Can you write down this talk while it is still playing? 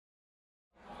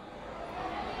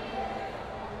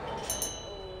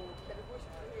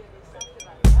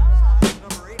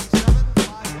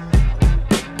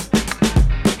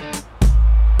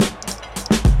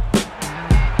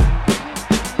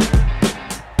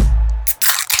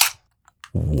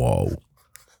Whoa.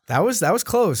 That was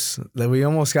close. We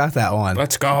almost got that one.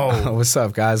 Let's go. What's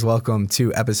up, guys? Welcome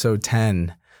to episode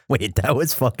 10. Wait, that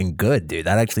was fucking good, dude.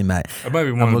 That actually meant. That might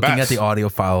be one I'm of the looking best. at the audio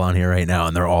file on here right now,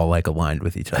 and they're all like aligned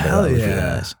with each other. Hell That was yeah. really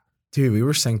nice. Dude, we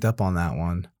were synced up on that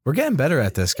one. We're getting better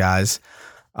at this, guys.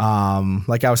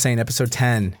 Like I was saying, episode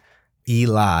 10,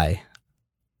 Eli,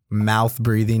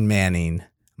 mouth-breathing Manning,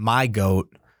 my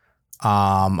GOAT.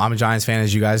 I'm a Giants fan,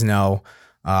 as you guys know.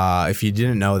 If you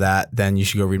didn't know that, then you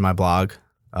should go read my blog.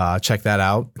 Check that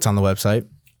out. It's on the website.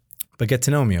 But get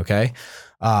to know me, okay?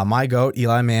 My GOAT,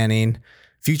 Eli Manning,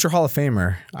 future Hall of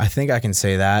Famer. I think I can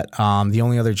say that. The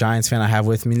only other Giants fan I have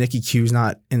with me, Nikki Q's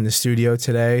not in the studio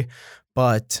today,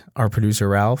 but our producer,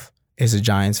 Ralph, is a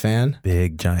Giants fan.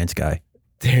 Big Giants guy.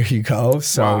 There you go.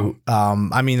 So,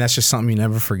 I mean, that's just something you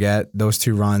never forget, those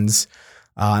two runs.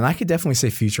 And I could definitely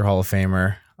say future Hall of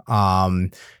Famer.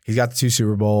 He's got the 2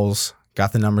 Super Bowls,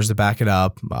 got the numbers to back it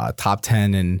up, top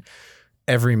 10 in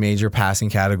every major passing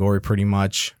category pretty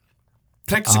much.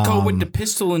 Texaco with the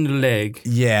pistol in the leg.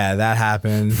 Yeah, that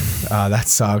happened. That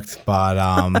sucked.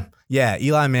 But yeah,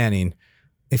 Eli Manning,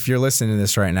 if you're listening to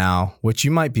this right now, which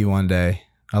you might be one day,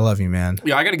 I love you, man.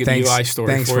 Yeah, I got to get the Eli story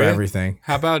Thanks for for you. everything.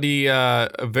 How about a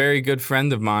very good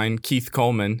friend of mine, Keith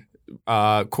Coleman,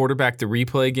 quarterback the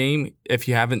replay game. If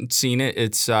you haven't seen it,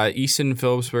 it's Easton and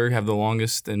Phillipsburg have the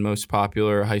longest and most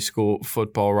popular high school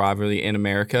football rivalry in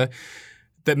America.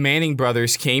 The Manning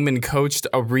brothers came and coached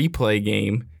a replay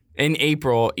game in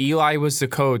April. Eli was the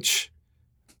coach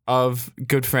of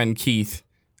good friend Keith.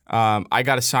 I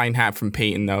got a signed hat from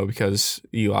Peyton, though, because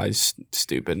Eli's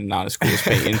stupid and not as cool as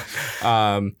Peyton.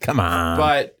 Come on.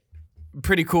 But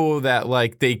pretty cool that,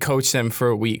 like, they coached them for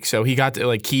a week. So he got to,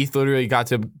 like, Keith literally got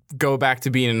to go back to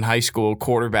being in high school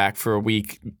quarterback for a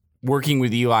week, working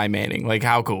with Eli Manning. Like,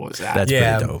 how cool is that? That's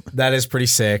pretty dope. That is pretty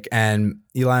sick. And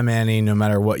Eli Manning, no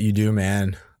matter what you do,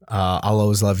 man, I'll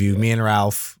always love you. Me and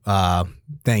Ralph,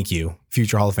 thank you.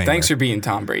 Future Hall of Famer. Thanks for being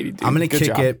Tom Brady, dude. I'm gonna Good kick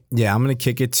job. it. Yeah, I'm gonna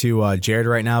kick it to Jared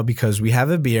right now because we have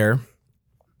a beer,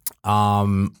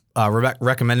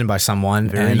 recommended by someone,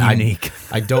 Very and unique.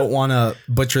 I don't want to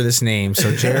butcher this name,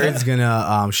 so Jared's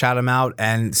gonna shout him out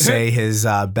and say his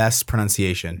best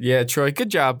pronunciation. Yeah, Troy, good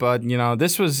job, bud. You know,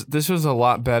 this was a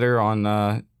lot better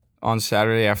on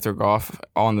Saturday after golf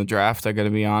on the draft, I got to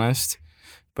be honest.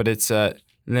 But it's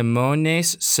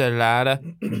Limones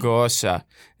Salada Gosa.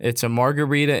 It's a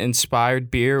margarita-inspired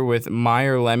beer with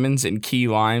Meyer lemons and key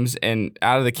limes, and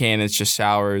out of the can, it's just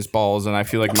sour as balls, and I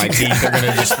feel like my teeth are going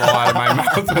to just fall out of my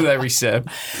mouth with every sip.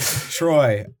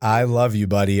 Troy, I love you,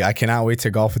 buddy. I cannot wait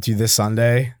to golf with you this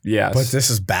Sunday. Yes. But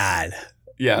this is bad.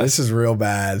 Yes. This is real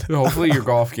bad. Hopefully your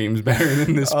golf game's better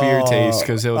than this beer taste,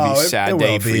 because it'll be a sad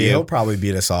day for you. He'll probably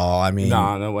beat us all. I mean,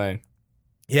 Nah, no way.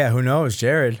 yeah, who knows?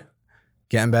 Jared,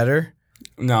 getting better?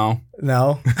 No.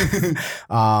 No.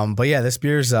 But yeah, this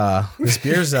beer's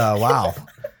wow.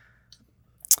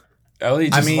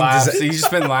 Ellie just laughs. He's just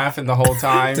been laughing the whole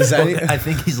time. I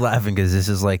think he's laughing because this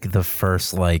is like the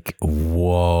first like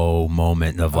whoa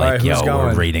moment of like, right, who's we're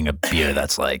going? rating a beer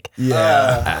that's like,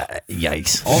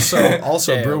 yikes. Also,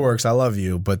 Damn. Brewworks, I love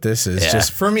you, but this is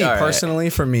just for me All right. personally.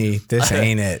 For me, this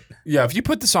ain't it. Yeah, if you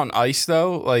put this on ice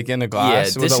though, like in a Yeah,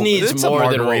 glass, this needs it's a more than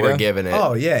what margarita. we're giving it.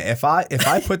 Oh yeah, if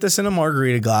I put this in a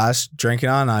margarita glass, drink it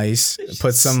on ice,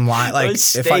 put some lime, like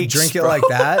Those if I steaks, drink it bro. like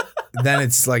that, then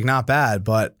it's like not bad.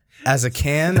 But as a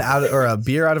can or a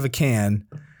beer out of a can,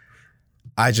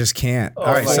 I just can't. All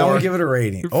right, 4. someone give it a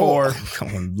rating. 4. Oh, come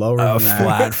on, lower A than that.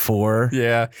 flat 4.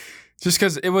 Yeah, just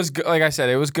because it was like I said,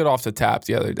 it was good off the tap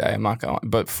the other day. I'm not going,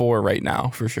 but 4 right now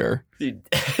for sure. Dude,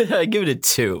 I give it a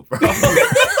 2, bro.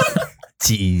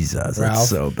 Jesus, Ralph? that's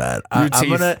so bad. Your I'm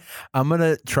teeth.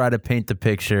 gonna try to paint the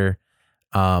picture.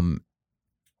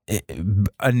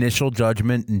 Initial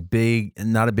judgment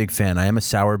and not a big fan. I am a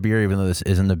sour beer, even though this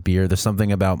isn't a beer. There's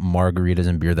something about margaritas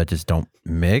and beer that just don't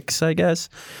mix, I guess.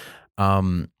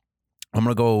 I'm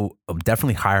gonna go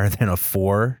definitely higher than a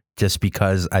 4, just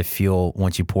because I feel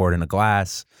once you pour it in a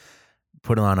glass,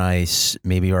 put it on ice,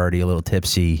 maybe you're already a little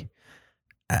tipsy.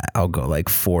 I'll go like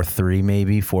 4.3,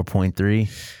 maybe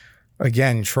 4.3.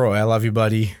 Again, Troy, I love you,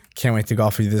 buddy. Can't wait to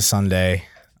golf with you this Sunday.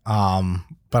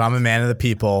 But I'm a man of the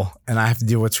people, and I have to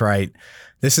do what's right.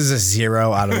 This is a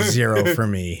 0 out of 0 for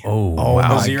me. Oh, Oh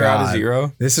wow. my 0 out of God.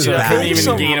 0. This is Dude, I bad. couldn't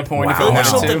even gain a point if I There's wanted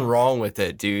something to. wrong with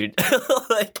it, dude.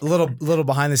 Like, little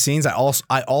behind the scenes. I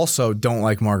also don't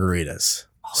like margaritas.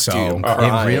 So dude, I'm It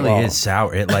crying. really is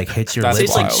sour. It like hits your That's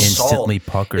lips and wild. instantly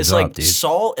puckers it's up, like dude.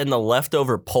 salt and the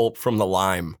leftover pulp from the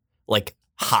lime, like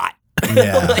hot.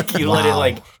 Yeah. Like you let it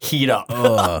like heat up.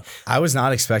 Ugh. I was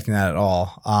not expecting that at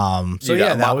all. So Dude,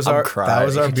 yeah, I'm that was our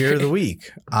crying. beer of the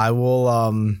week. I will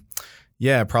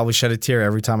Yeah, probably shed a tear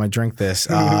every time I drink this.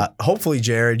 Hopefully,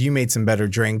 Jared, you made some better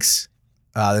drinks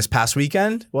this past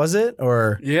weekend, was it?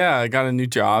 Or Yeah, I got a new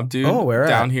job, dude. Oh, where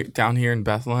at? Down here in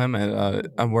Bethlehem, and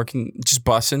I'm working just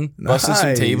bussing some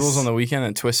Nice. tables on the weekend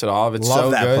and Twisted Olive. It's love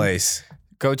so that good. place.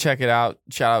 Go check it out.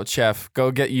 Shout out Chef. Go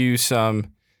get you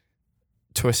some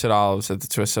Twisted Olives at the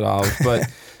Twisted Olive. But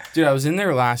dude, I was in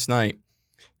there last night,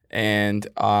 and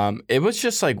it was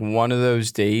just like one of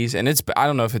those days. And I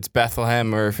don't know if it's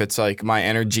Bethlehem or if it's like my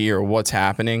energy or what's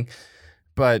happening,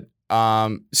 but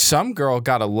some girl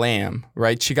got a lamb,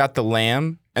 right? She got the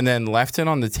lamb and then left it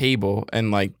on the table and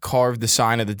like carved the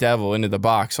sign of the devil into the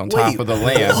box on top of the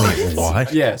lamb. Wait,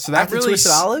 what? Yeah, so that At the really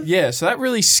Twisted Olive? Yeah, so that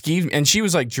really skeeved, and she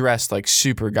was like dressed like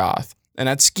super goth, and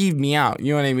that skeeved me out.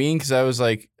 You know what I mean? Because I was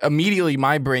like, immediately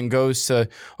my brain goes to,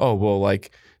 oh well,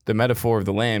 like the metaphor of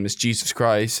the lamb is Jesus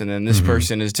Christ, and then this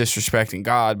person is disrespecting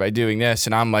God by doing this,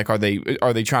 and I'm like, are they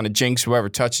trying to jinx whoever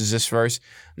touches this verse?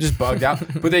 I'm just bugged out.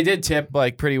 But they did tip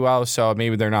like pretty well, so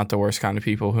maybe they're not the worst kind of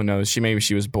people. Who knows? Maybe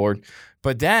she was bored.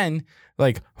 But then,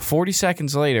 like 40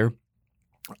 seconds later,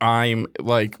 I'm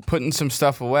like putting some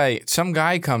stuff away. Some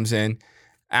guy comes in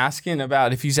asking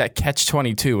about if he's at Catch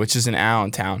 22, which is in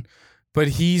Allentown. But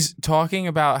he's talking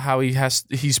about how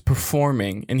he's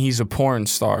performing and he's a porn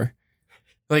star.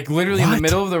 Like literally in the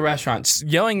middle of the restaurant,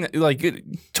 yelling, like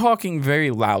talking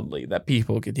very loudly that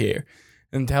people could hear,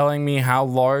 and telling me how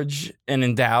large and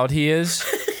endowed he is,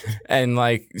 and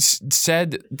like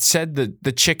said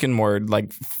the chicken word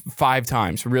like 5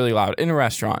 times really loud in a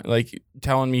restaurant, like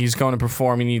telling me he's going to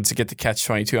perform. He needs to get to Catch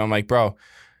 22. I'm like, bro,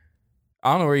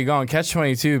 I don't know where you're going. Catch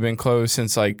 22 been closed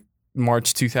since like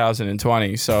March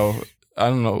 2020, so. I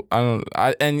don't know.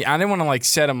 I didn't want to like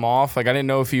set him off. Like I didn't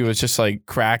know if he was just like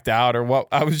cracked out or what.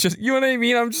 I was just, you know what I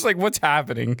mean? I'm just like, what's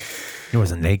happening? He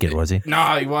wasn't naked, was he?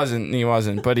 No, he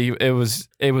wasn't. But it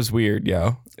was weird,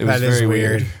 yo. It was That is very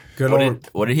weird. Good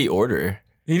What did he order?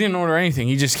 He didn't order anything.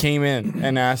 He just came in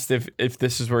and asked if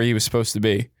this is where he was supposed to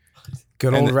be.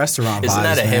 old restaurant Isn't vibes,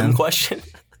 that a man. him question?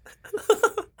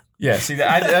 Yeah, see,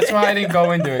 that's why I didn't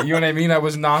go into it. You know what I mean? I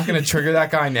was not going to trigger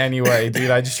that guy in any way, dude.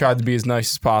 I just tried to be as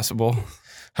nice as possible.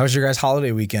 How was your guys'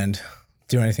 holiday weekend?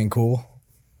 Do anything cool?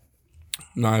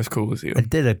 Not as cool as you. I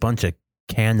did a bunch of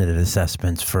candidate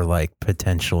assessments for like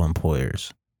potential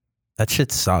employers. That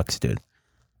shit sucks, dude.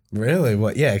 Really?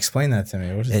 What? Yeah, explain that to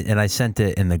me. What is And I sent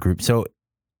it in the group. So,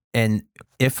 and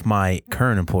if my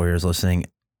current employer is listening,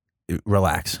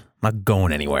 relax. I'm not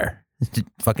going anywhere. Just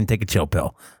fucking take a chill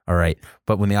pill. All right.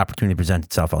 But when the opportunity presents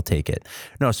itself, I'll take it.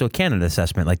 No, so candidate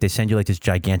assessment, like they send you like this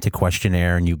gigantic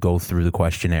questionnaire and you go through the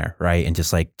questionnaire, right? And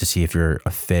just like to see if you're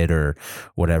a fit or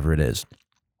whatever it is.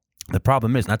 The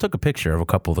problem is, and I took a picture of a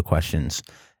couple of the questions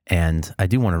and I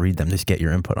do want to read them, just get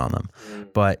your input on them.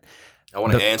 But I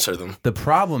want to answer them. the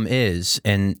problem is,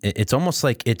 and it's almost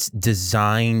like it's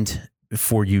designed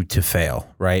for you to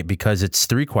fail, right? Because it's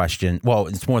 3 questions. Well,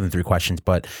 it's more than 3 questions,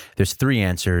 but there's 3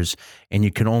 answers, and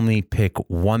you can only pick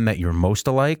one that you're most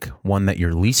alike, one that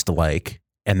you're least alike,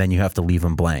 and then you have to leave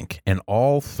them blank. And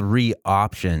all 3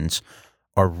 options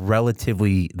are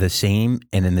relatively the same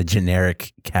and in the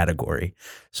generic category.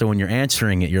 So when you're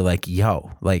answering it, you're like,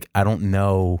 yo, like, I don't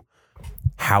know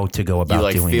how to go about You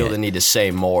like doing feel it. the need to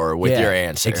say more with your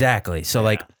answer. Exactly. So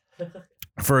like,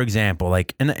 for example,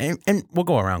 like, and we'll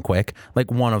go around quick.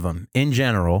 Like one of them, in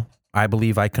general, I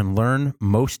believe I can learn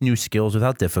most new skills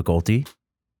without difficulty.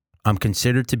 I'm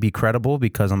considered to be credible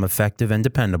because I'm effective and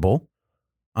dependable.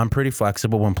 I'm pretty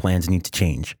flexible when plans need to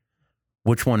change.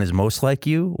 Which one is most like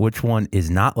you? Which one is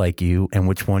not like you? And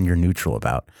which one you're neutral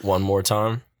about? One more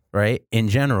time. Right? In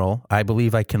general, I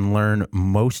believe I can learn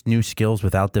most new skills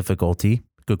without difficulty.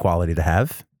 Good quality to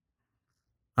have.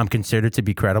 I'm considered to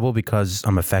be credible because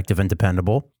I'm effective and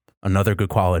dependable. Another good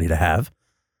quality to have.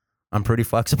 I'm pretty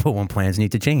flexible when plans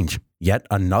need to change. Yet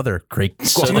another great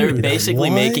So quality. they're basically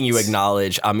What? making you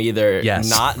acknowledge I'm either Yes.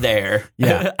 not there,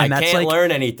 Yeah, I and that's can't like-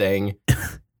 learn anything.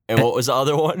 And what was the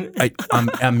other one?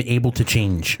 I'm able to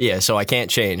change. Yeah, so I can't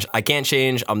change. I can't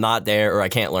change, I'm not there, or I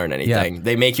can't learn anything.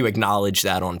 They make you acknowledge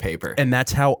that on paper. And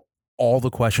that's how all the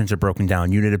questions are broken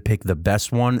down. You need to pick the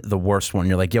best one, the worst one.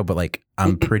 You're like, yo, but like,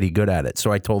 I'm pretty good at it.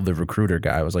 So I told the recruiter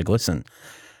guy, I was like, listen,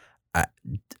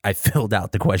 I filled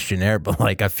out the questionnaire, but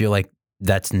like, I feel like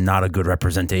that's not a good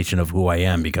representation of who I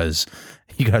am because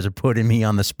you guys are putting me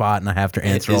on the spot and I have to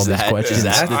answer Is all these that- questions. is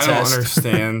that the I don't test?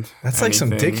 understand. That's like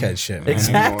some anything. dickhead shit, man.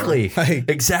 Exactly. Like-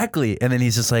 Exactly. And then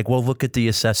he's just like, well, look at the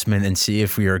assessment and see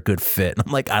if you're a good fit. And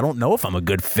I'm like, I don't know if I'm a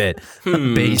good fit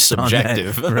based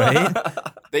subjective. on that,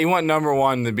 right? They want number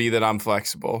 1 to be that I'm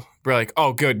flexible. We're like,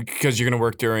 oh, good, because you're gonna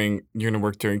work during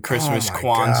Christmas, Oh my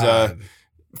Kwanzaa, God.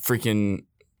 freaking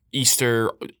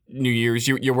Easter, New Year's.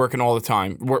 You're working all the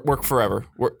time. Work forever.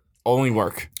 Only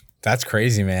work. That's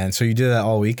crazy, man. So you did that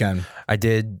all weekend. I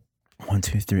did 1,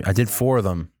 2, 3. I did 4 of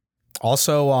them.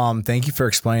 Also, thank you for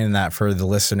explaining that for the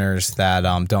listeners that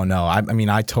don't know. I mean,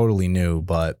 I totally knew,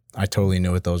 but I totally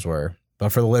knew what those were.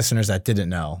 But for the listeners that didn't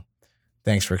know,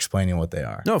 thanks for explaining what they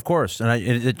are. No, of course.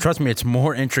 And trust me, it's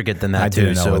more intricate than that, I too.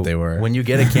 didn't know what they were. When you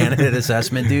get a candidate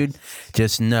assessment, dude,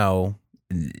 just know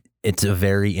it's a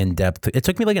very in-depth. It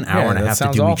took me like an hour and a half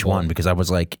to do each one because I was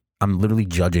like, I'm literally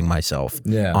judging myself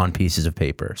on pieces of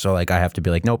paper. So like I have to be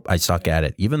like, nope, I suck at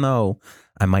it, even though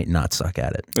I might not suck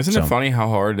at it. Isn't it funny how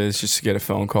hard it is just to get a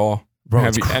phone call? Bro,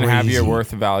 and have your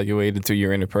worth evaluated through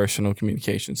your interpersonal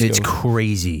communication skills? It's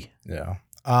crazy. Yeah.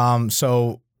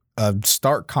 So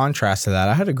stark contrast to that,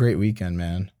 I had a great weekend,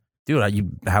 man.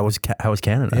 Dude, how was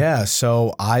Canada? Yeah.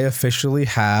 So I officially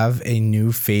have a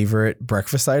new favorite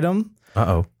breakfast item.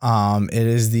 It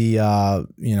is the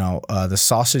the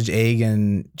sausage, egg,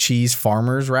 and cheese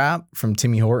farmers wrap from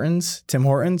Tim Hortons.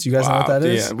 You guys know what that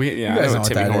is? Yeah, you guys know what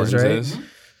Timmy Hortons is, right?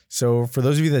 So for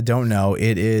those of you that don't know,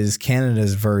 it is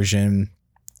Canada's version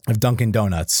of Dunkin'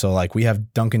 Donuts. So like we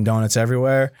have Dunkin' Donuts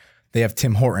everywhere. They have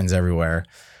Tim Hortons everywhere.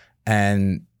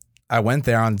 And I went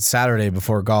there on Saturday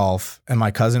before golf and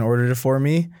my cousin ordered it for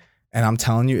me. And I'm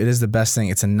telling you, it is the best thing.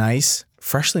 It's a nice,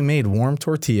 freshly made warm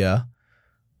tortilla,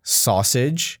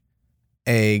 sausage,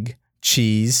 egg,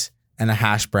 cheese, and a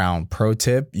hash brown. Pro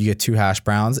tip, you get 2 hash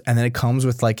browns. And then it comes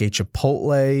with like a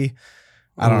Chipotle,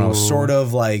 I don't know, sort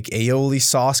of like aioli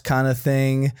sauce kind of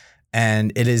thing.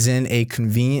 And it is in a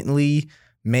conveniently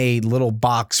made little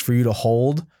box for you to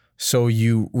hold. So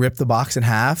you rip the box in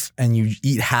half and you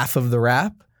eat half of the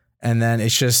wrap. And then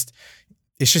it's just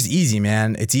easy,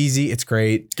 man. It's easy. It's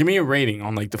great. Give me a rating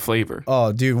on like the flavor.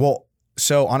 Oh, dude. Well,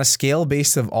 so on a scale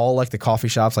based of all like the coffee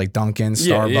shops like Dunkin',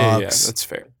 Starbucks. Yeah, that's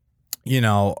fair. You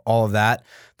know, all of that.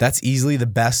 That's easily the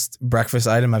best breakfast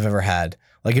item I've ever had.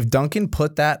 Like if Dunkin'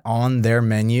 put that on their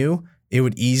menu, it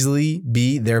would easily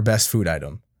be their best food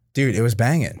item. Dude, it was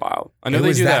banging. Wow. I know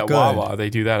they do that at Wawa. They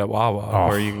do that at Wawa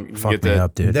where you can get the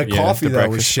up, dude. The coffee though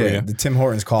was shit. The Tim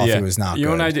Hortons coffee was not good.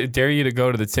 You and I dare you to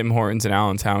go to the Tim Hortons in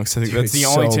Allentown because I think that's the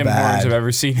only Tim Hortons I've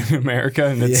ever seen in America.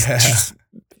 And it's just,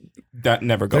 that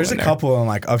never goes There's in a there. couple in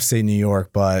like upstate New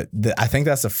York, but I think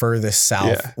that's the furthest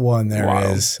south one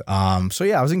there is. So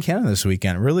yeah, I was in Canada this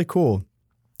weekend. Really cool.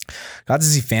 Got to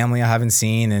see family I haven't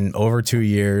seen in over 2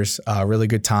 years. Really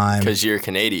good time. Because you're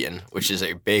Canadian, which is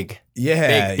a big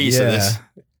piece of this.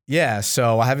 Yeah,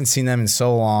 so I haven't seen them in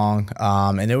so long.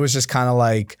 And it was just kind of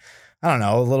like, I don't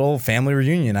know, a little family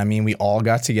reunion. I mean, we all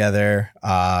got together.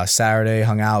 Saturday,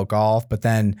 hung out, golf. But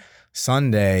then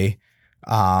Sunday,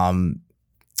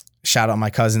 shout out my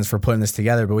cousins for putting this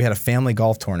together. But we had a family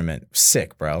golf tournament.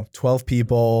 Sick, bro. 12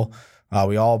 people.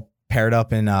 We all paired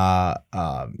up in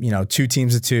 2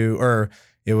 teams of 2, or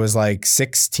it was like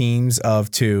 6 teams of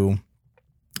 2.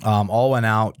 All went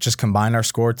out, just combined our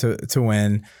score to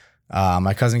win.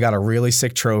 My cousin got a really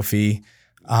sick trophy.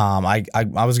 I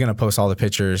was gonna post all the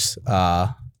pictures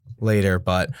later,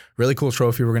 but really cool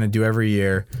trophy we're gonna do every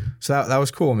year. So that was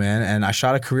cool, man. And I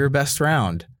shot a career best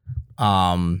round.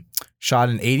 Shot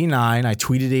an 89. I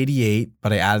tweeted 88,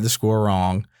 but I added the score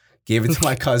wrong. Gave it to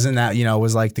my cousin that,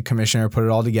 was like the commissioner, put it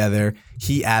all together.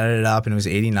 He added it up and it was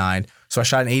 89. So I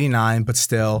shot an 89, but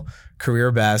still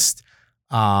career best.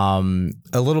 A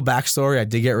little backstory. I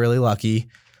did get really lucky.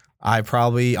 On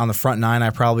the front 9,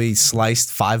 I probably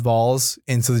sliced 5 balls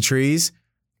into the trees.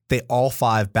 They all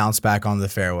 5 bounced back onto the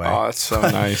fairway. Oh, that's so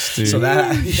nice, dude. So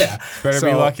that, Better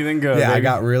be lucky than good. Yeah, baby. I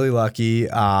got really lucky.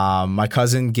 My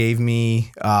cousin gave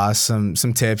me some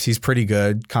tips. He's pretty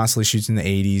good. Constantly shoots in the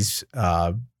 80s,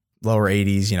 lower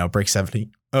 80s, break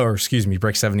 70.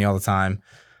 Break 70 all the time.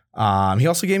 He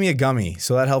also gave me a gummy,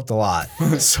 so that helped a lot.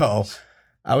 So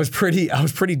I was pretty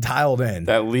dialed in.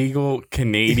 That legal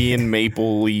Canadian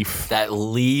maple leaf. That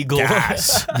legal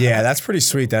gas. Yeah, that's pretty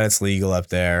sweet that it's legal up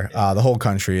there. The whole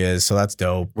country is, so that's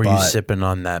dope. Were you sipping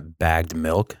on that bagged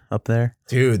milk up there?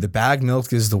 Dude, the bagged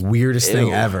milk is the weirdest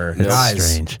thing ever. That's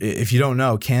Guys, strange. If you don't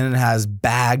know, Canada has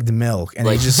bagged milk. And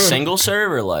like they just single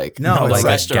serve or like No, it's like like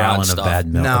restaurant gallon stuff. of bad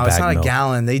milk. No, it's bagged not milk. a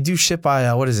gallon. They do shit by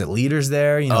liters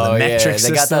there. The metric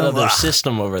system. They got that other Ugh.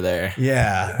 system over there.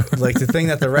 Yeah, like the thing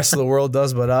that the rest of the world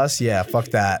does but us. Yeah, fuck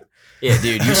that. Yeah,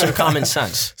 dude, use some common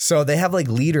sense. So they have like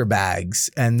liter bags,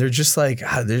 and they're just like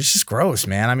they're just gross,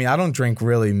 man. I mean, I don't drink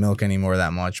really milk anymore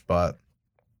that much, but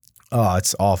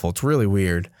it's awful. It's really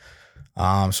weird.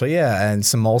 So yeah, and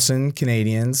some Molson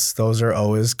Canadians. Those are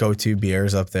always go-to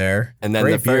beers up there. And then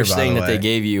Great the first beer, by thing the that they way.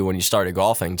 gave you when you started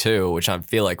golfing too, which I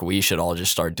feel like we should all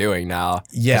just start doing now.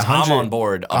 Yeah, 'Cause I'm on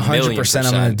board 100%.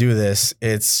 I'm going to do this.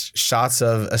 It's shots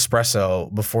of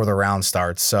espresso before the round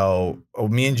starts. So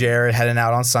me and Jared heading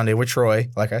out on Sunday with Troy,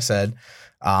 like I said,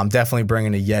 I'm definitely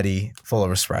bringing a Yeti full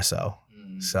of espresso.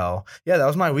 So yeah, that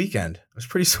was my weekend. It was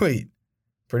pretty sweet.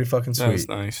 Pretty fucking That was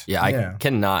sweet. nice. Yeah, I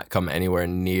cannot come anywhere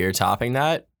near topping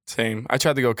that. Same. I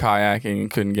tried to go kayaking and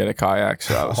couldn't get a kayak,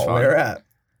 so that was fun. Where at?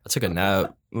 I took a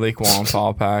nap. Lake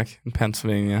Wallenpaupack in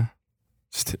Pennsylvania.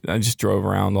 I just drove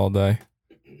around all day.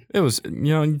 It was,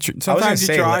 sometimes you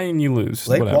say, try and you lose.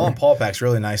 Lake whatever. Wallenpaupack's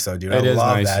really nice though, dude. It I is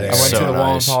love nice. that I area. went So to the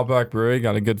nice. Wallenpaupack Brewery,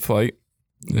 got a good flight.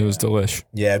 It was delish.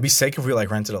 Yeah, it'd be sick if we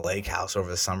like rented a lake house over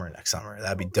the summer next summer.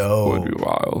 That'd be Would dope. be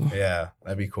wild. Yeah,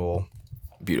 that'd be cool.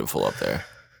 Beautiful up there.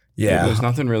 Yeah. There's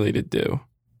nothing really to do.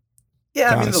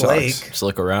 Yeah, I mean Kinda the sucks. lake. Just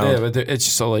look around. Yeah, but it's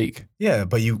just a lake. Yeah,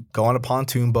 but you go on a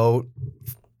pontoon boat,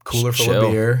 cooler full Chill.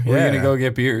 of beer. We're yeah. gonna go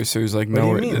get beers. There's like What do you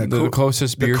nowhere. mean? The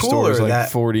closest the beer store cooler is like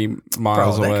that- 40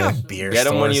 miles Bro, they away. got beer Get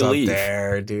 'em when stores you up leave.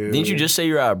 there, dude. Didn't you just say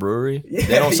you're at a brewery? Yeah,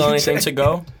 They don't sell you anything did. to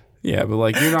go? Yeah, but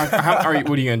like you're not. What are you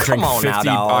gonna drink? Come on now, 50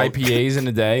 dog. IPAs in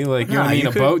a day? Like you know Nah, what I mean? you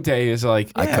A could- boat day is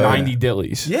like I could. 90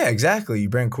 dillies. Yeah, exactly. You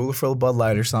bring a cooler full of Bud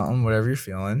Light or something, whatever you're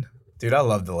feeling. Dude, I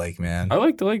love the lake, man. I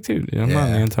like the lake too. Dude. I'm not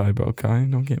an Yeah. anti-boat guy.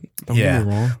 Don't get Yeah.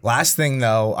 me wrong. Last thing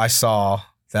though, I saw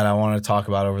that I want to talk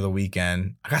about over the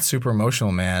weekend. I got super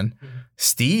emotional, man.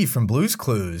 Steve from Blue's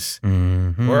Clues.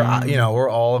 Mhm. We're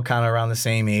all kind of around the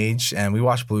same age, and we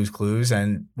watched Blue's Clues.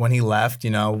 And when he left,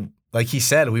 like he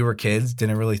said, we were kids,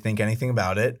 didn't really think anything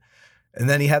about it. And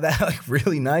then he had that like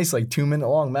really nice, like 2-minute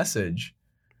long message.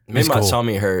 Made It's my cool.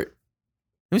 tummy hurt.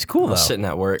 It was cool I was though. sitting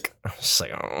at work. I was just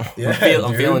like, oh, Yeah,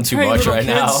 I'm dude. feeling too Hey, much little right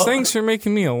kids, now. Thanks for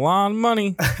making me a lot of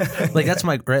money. Like that's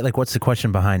my right. Like, what's the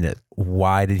question behind it?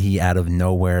 Why did he out of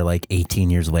nowhere, like 18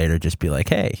 years later, just be like,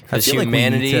 "Hey, I 'Cause feel like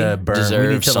humanity we need to burn. We need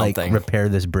deserves to like something." repair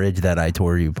this bridge that I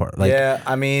tore you apart." Like, yeah,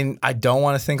 I mean, I don't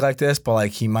want to think like this, but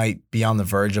like he might be on the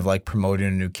verge of like promoting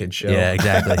a new kid show. yeah,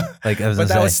 exactly. Like I was But gonna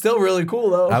that say, was still really cool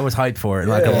though. I was hyped for it.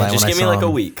 Not gonna Yeah. lie, Just when give I me saw like a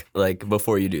him. week, like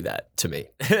before you do that to me.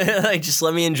 Like just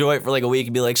let me enjoy it for like a week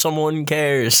and be like, someone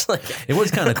cares. Like, It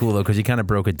was kind of cool though because he kind of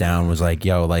broke it down. Was like,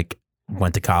 "Yo, like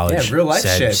went to college, Yeah, real life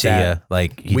said, shit See ya." that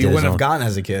Like he we did his wouldn't have own- gotten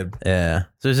as a kid. Yeah,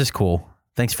 so it's just cool.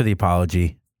 Thanks for the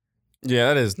apology, Yeah,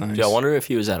 that is nice. dude, I wonder if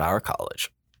he was at our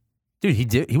college. dude. He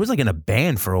did. He was like in a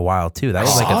band for a while too. That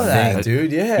was like saw a that, thing.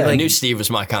 dude. Yeah, I knew Steve was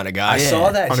my kind of guy. I saw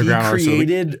that he Underground Arsenal.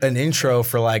 created an intro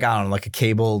for like I don't know, like a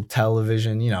cable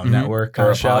television, network kind Or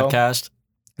a of show. podcast.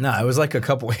 No, it was like a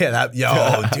couple. Yeah,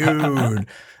 dude.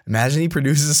 Imagine he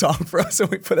produces a song for us and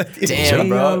we put it at the Damn, We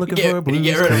bro. are looking Get- for can you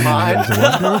get Blue's rid of mine? Clues.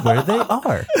 Wonder where they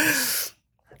are.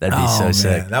 That'd be so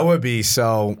sick. That would be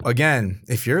so. Again,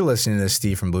 if you're listening to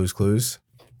Steve from Blue's Clues,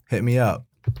 hit me up.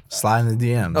 Slide in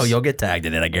the DMs. Oh, you'll get tagged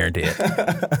in it. I guarantee it.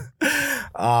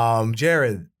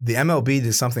 Jared, the MLB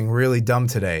did something really dumb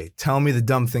today. Tell me the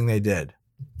dumb thing they did.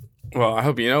 Well, I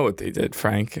hope you know what they did,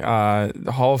 Frank.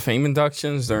 The Hall of Fame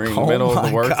inductions during the Oh middle of my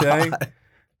the workday. God.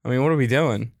 I mean, what are we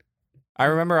doing? I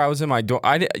remember I was in my door.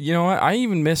 You know what? I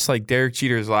even missed like Derek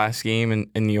Jeter's last game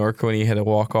in New York when he hit a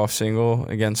walk-off single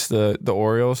against the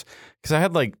Orioles because I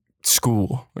had like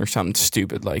school or something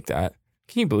stupid like that.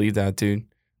 Can you believe that, dude?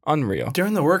 Unreal.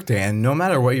 During the workday, and no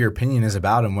matter what your opinion is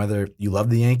about him, whether you love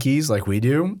the Yankees like we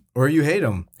do or you hate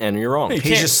them, And you're wrong. Hey, he's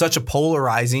can't- just such a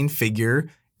polarizing figure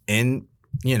in,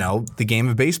 the game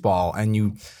of baseball. And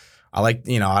I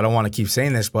don't want to keep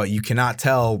saying this, but you cannot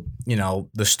tell,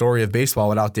 the story of baseball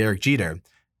without Derek Jeter.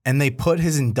 And they put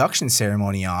his induction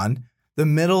ceremony on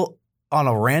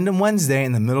a random Wednesday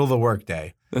in the middle of the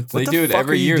workday. They the do it fuck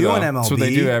every are you year, doing, though. That's what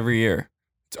they MLB? do every year.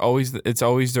 It's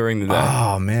always during the day.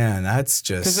 Oh man, that's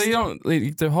Because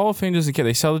just the Hall of Fame doesn't care.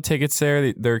 They sell the tickets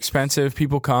there. They're expensive.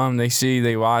 People come,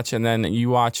 they watch, and then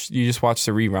you just watch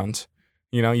the reruns.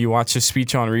 You watch the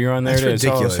speech on rerun. There That's it is.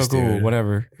 ridiculous, Oh, so cool. dude.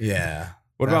 Whatever. yeah.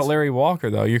 What about Larry Walker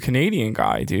though? You're a Canadian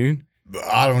guy, dude.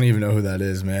 I don't even know who that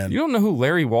is, man. You don't know who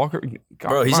Larry Walker? God,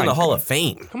 Bro, he's in my the Hall God. of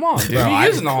Fame. Come on, dude. Bro, He I-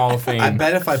 is in the Hall of Fame. I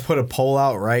bet if I put a poll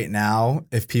out right now,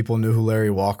 if people knew who Larry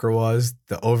Walker was,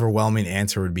 the overwhelming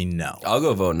answer would be no. I'll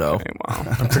go vote no. Okay, wow.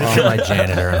 I'm pretty sure my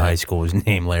janitor in high school was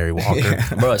named Larry Walker.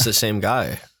 Bro, it's the same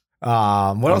guy.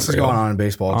 What else is Unreal. going on in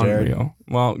baseball, Jared? Unreal.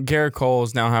 Well, Garrett Cole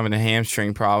is now having a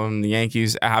hamstring problem. The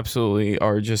Yankees absolutely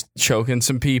are just choking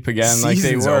some peep again, like they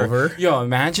Season's were. over. Yo,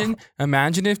 imagine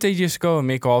if they just go and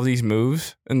make all these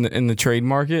moves in the trade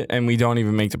market, and we don't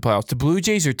even make the playoffs. The Blue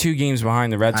Jays are 2 games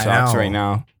behind the Red I Sox know. right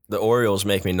now. The Orioles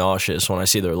make me nauseous when I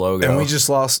see their logo. And we just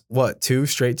lost 2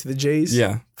 straight to the Jays.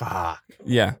 Yeah, Fuck.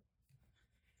 yeah.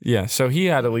 Yeah, so he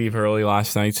had to leave early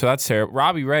last night, so that's terrible.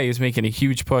 Robbie Ray is making a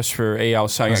huge push for AL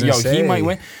Cy Young. He might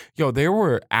win. There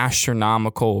were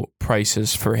astronomical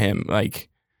prices for him. Like,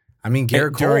 I mean,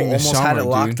 Garrett Cole almost had it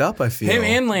locked up, I feel. Him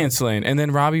and Lance Lynn. And then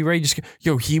Robbie Ray just,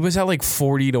 he was at like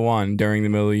 40-1 during the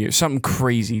middle of the year. Something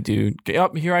crazy, dude.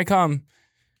 Up, here I come.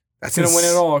 That's going to win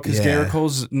it all because Garrett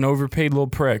Cole's an overpaid little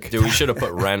prick. Dude, we should have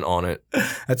put rent on it.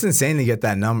 That's insane to get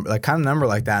that number, like kind of number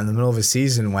like that in the middle of a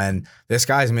season when this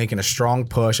guy's making a strong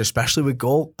push, especially with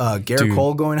Garrett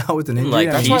Cole going out with an injury.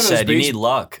 Like he said, you need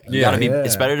luck. You gotta be.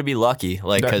 It's better to be lucky,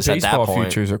 like because at that point, baseball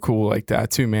futures are cool like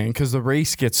that too, man. Because the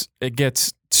race gets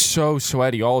so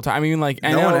sweaty all the time. I mean, like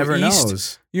no one ever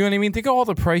knows. You know what I mean? Think of all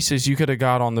the prices you could have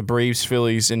got on the Braves,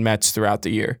 Phillies, and Mets throughout the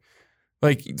year.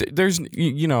 Like, there's,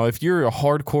 if you're a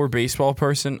hardcore baseball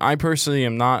person, I personally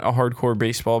am not a hardcore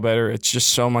baseball bettor. It's just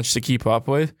so much to keep up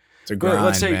with. It's a grind,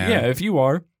 let's say, man. if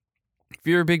you're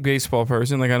a big baseball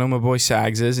person, like I know my boy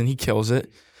Sags is, and he kills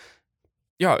it.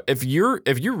 Yeah, if you're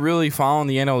really following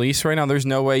the NL East right now, there's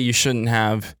no way you shouldn't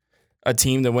have a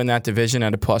team to win that division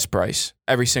at a plus price.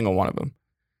 Every single one of them.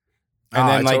 And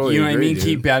then, totally you know what I mean? dude.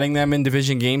 Keep betting them in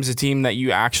division games, the team that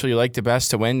you actually like the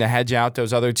best to win, to hedge out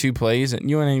those other two plays. And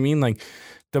you know what I mean? Like,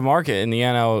 the market in the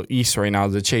NL East right now,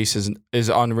 the chase is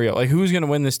unreal. Like, who's going to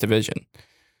win this division?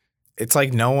 It's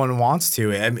like no one wants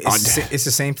to. It's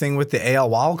the same thing with the AL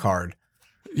wild card.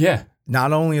 Yeah.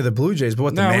 Not only the Blue Jays,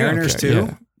 but the Mariners,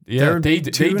 too. Yeah, they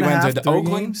went to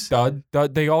Oakland.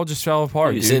 They all just fell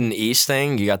apart. Is it an East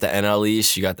thing? You got the NL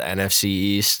East, you got the NFC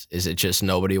East. Is it just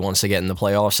nobody wants to get in the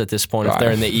playoffs at this point if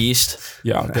they're in the East?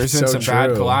 Yeah, there's been some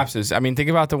bad collapses. I mean, think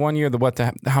about the one year.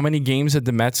 How many games did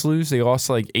the Mets lose? They lost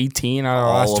like 18 out of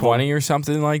the last 20 or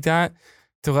something like that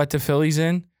to let the Phillies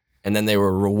in. And then they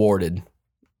were rewarded.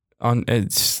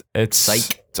 It's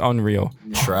unreal.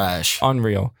 Trash.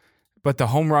 Unreal. But the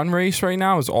home run race right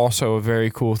now is also a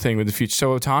very cool thing with the future.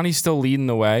 So Ohtani's still leading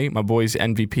the way. My boy's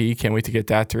MVP. Can't wait to get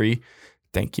that 3.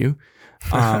 Thank you.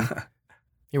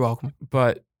 You're welcome.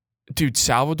 But, dude,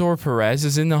 Salvador Perez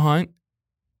is in the hunt.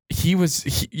 When's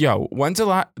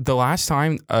the last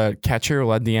time a catcher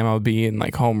led the MLB in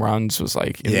like home runs was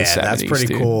like in the 70s? Yeah, that's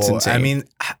pretty cool. I mean,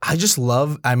 I just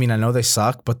love, I know they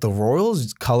suck, but the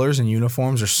Royals colors and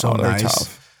uniforms are so nice.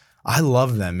 Tough. I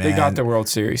love them, man. They got the World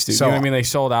Series, dude. So, you know what I mean? They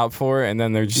sold out for it, and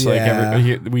then they're just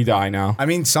we die now. I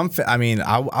mean,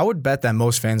 I would bet that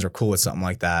most fans are cool with something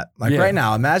like that. Like right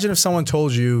now, imagine if someone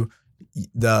told you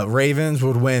the Ravens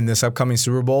would win this upcoming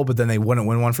Super Bowl, but then they wouldn't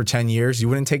win one for 10 years. You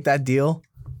wouldn't take that deal?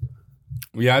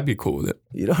 Yeah, I'd be cool with it.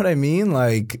 You know what I mean?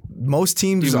 Like most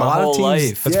teams, a lot of teams.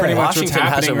 Life. That's pretty much what's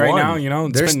happening right now. You know,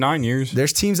 it's been 9 years.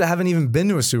 There's teams that haven't even been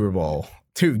to a Super Bowl.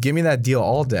 Dude, give me that deal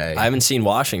all day. I haven't seen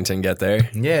Washington get there.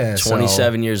 Yeah,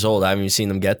 27 years old. I haven't even seen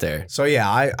them get there. So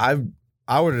yeah,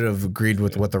 I would have agreed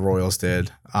with what the Royals did.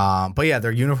 But yeah,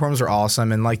 their uniforms are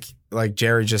awesome, and like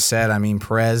Jerry just said, I mean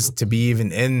Perez to be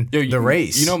even in the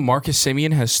race. You know, Marcus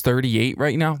Semien has 38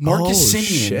 right now. Marcus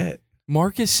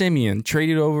Semien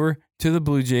traded over to the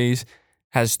Blue Jays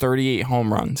has 38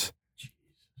 home runs.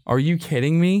 Are you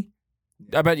kidding me?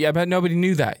 I bet nobody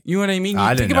knew that. You know what I mean?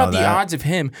 You think about the odds of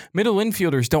him. Middle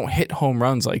infielders don't hit home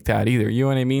runs like that either. You know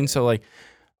what I mean? So like,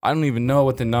 I don't even know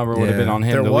what the number would have been on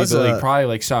him to lead the league. Probably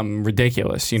like something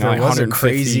ridiculous. You know, there like was a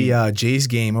crazy Jays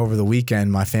game over the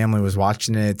weekend. My family was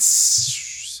watching it.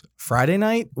 Friday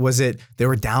night, was it? They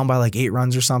were down by like 8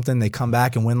 runs or something. They come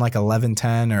back and win like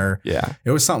 11-10 or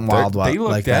it was something wild. They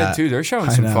look like dead that too. They're showing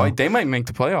some fight. They might make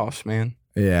the playoffs, man.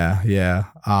 Yeah.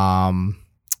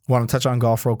 Want to touch on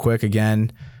golf real quick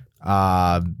again.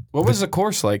 What was the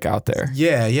course like out there?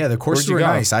 Yeah, the courses were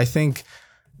nice. I think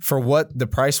for what the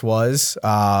price was,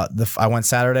 I went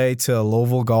Saturday to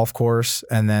Louisville Golf Course,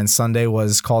 and then Sunday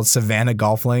was called Savannah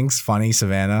Golf Links. Funny,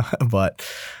 Savannah. But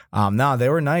no, they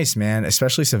were nice, man,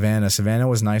 especially Savannah. Savannah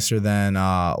was nicer than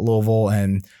Louisville,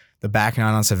 and the back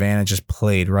nine on Savannah just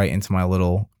played right into my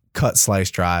little cut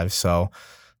slice drive. So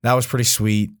that was pretty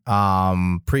sweet.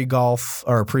 Pre-golf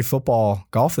or pre-football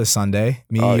golf this Sunday.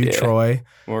 Me, Troy.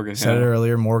 Morgan said Hill. It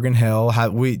earlier. Morgan Hill.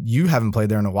 You haven't played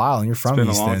there in a while, and you're from Easton.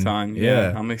 It's been a long time.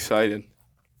 Yeah, I'm excited.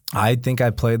 I think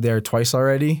I played there twice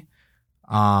already.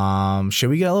 Should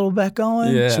we get a little bet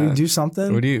going? Yeah. Should we do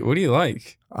something? What do you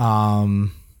like?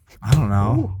 I don't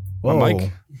know. Whoa.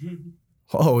 Mike.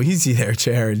 Whoa, easy there,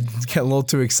 Jared. Get a little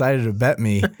too excited to bet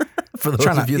me. For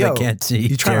those of you that can't see,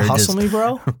 you trying to hustle me,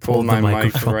 bro? Pulled my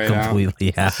microphone right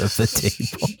completely out of the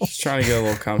table. Just trying to get a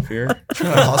little comfier.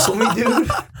 Trying to hustle me, dude?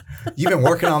 You've been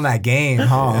working on that game,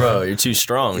 huh? Bro, you're too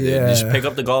strong, dude. Yeah. Just pick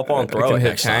up the golf ball and throw it. I can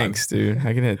hit tanks, dude.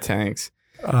 I can hit tanks.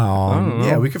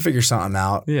 Yeah, we could figure something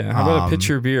out. Yeah, how about a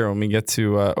pitcher of beer when we get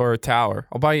to, or a tower?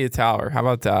 I'll buy you a tower. How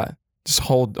about that? Just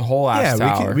whole ass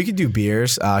tower. we could do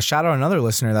beers. Shout out another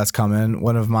listener that's coming.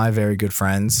 One of my very good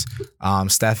friends,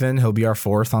 Stefan. He'll be our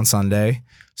 4th on Sunday.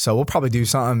 So we'll probably do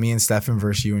something. Me and Stefan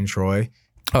versus you and Troy.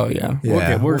 Oh yeah,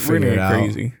 Yeah, we're we'll figure gonna it get out.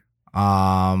 crazy.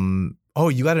 Oh,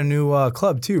 you got a new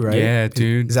club too, right? Yeah,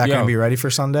 dude. Is that Yo. gonna be ready for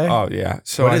Sunday? Oh yeah.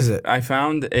 So What is it? I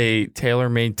found a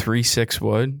tailor-made 3/6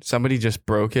 wood. Somebody just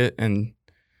broke it and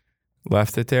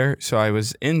left it there. So I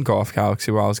was in Golf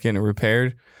Galaxy while I was getting it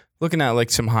repaired, looking at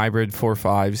like some hybrid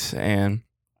 4.5s, and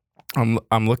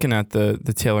I'm looking at the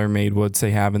tailor-made woods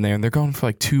they have in there, and they're going for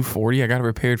like $240. I got it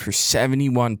repaired for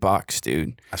 $71,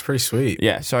 dude. That's pretty sweet.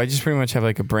 Yeah. So I just pretty much have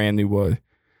like a brand new wood.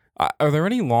 Are there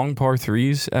any long par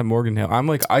 3s at Morgan Hill? I'm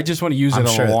like, I just want to use it I'm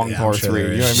on sure- a long yeah, par I'm sure 3.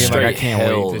 there You know what I mean? is. Like I Straight can't wait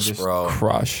to hills, just bro.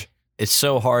 crush. It's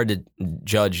so hard to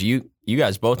judge. You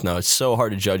guys both know it's so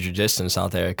hard to judge your distance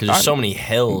out there because there's so many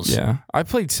hills. Yeah, I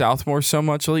played Southmore so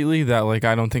much lately that like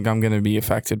I don't think I'm gonna be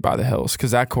affected by the hills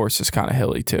because that course is kind of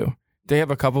hilly too. They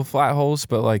have a couple flat holes,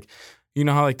 but like you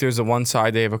know how like there's a one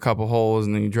side they have a couple holes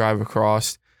and then you drive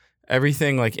across.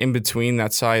 Everything like in between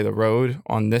that side of the road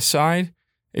on this side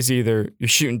is either you're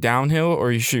shooting downhill or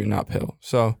you're shooting uphill.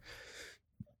 So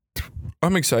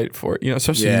I'm excited for it. You know,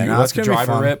 especially Yeah, you no, let it's the gonna be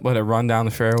driver fun. rip, let it run down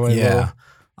the fairway. a little.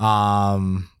 Yeah.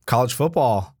 College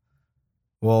football.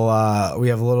 Well, we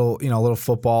have a little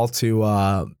football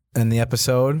to in the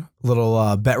episode.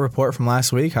 Little bet report from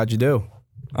last week. How'd you do?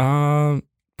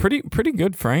 Pretty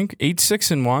good, Frank.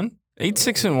 8-6-1.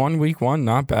 8-6-1 week 1,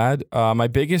 not bad. My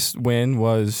biggest win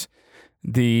was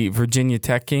the Virginia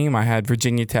Tech game. I had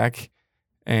Virginia Tech,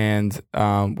 and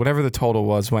whatever the total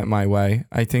was went my way.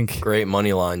 I think Great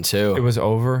money line too. it was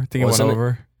over. I think Wasn't it it? went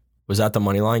over. Was that the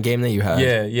money line game that you had?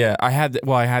 Yeah. I had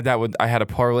a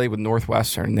parlay with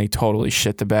Northwestern, and they totally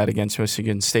shit the bed against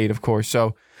Michigan State, of course.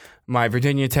 So my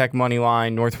Virginia Tech money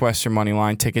line, Northwestern money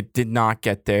line ticket did not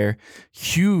get there.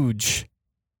 Huge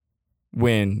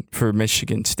win for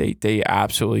Michigan State. They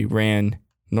absolutely ran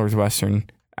Northwestern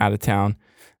out of town.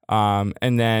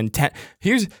 And then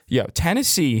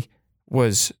Tennessee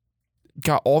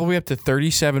got all the way up to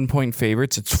 37-point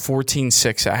favorites. It's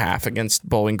 14-6.5 against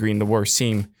Bowling Green, the worst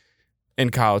team in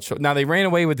college. Now they ran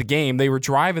away with the game. They were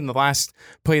driving the last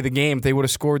play of the game. If they would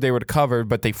have scored, they would have covered,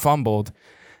 but they fumbled.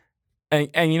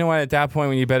 And you know what? At that point,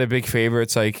 when you bet a big favorite,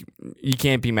 it's like you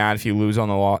can't be mad if you lose on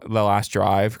the last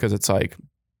drive because it's like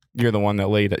you're the one that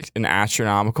laid an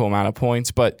astronomical amount of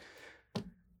points. But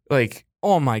like,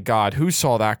 oh my God, who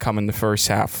saw that come in the first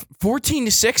half?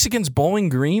 14-6 against Bowling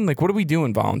Green. Like, what are we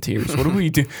doing, Volunteers? What do we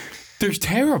do? They're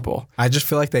terrible. I just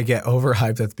feel like they get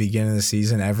overhyped at the beginning of the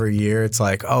season every year. It's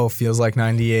like, oh, feels like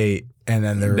 98, and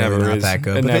then they're Never really not is. that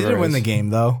good. It But they never did win is. the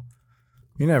game, though.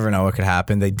 You never know what could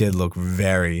happen. They did look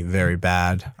very, very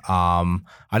bad. I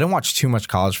didn't watch too much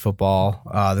college football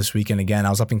this weekend. Again, I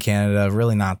was up in Canada,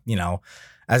 really not,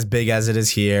 as big as it is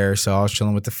here. So I was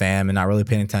chilling with the fam and not really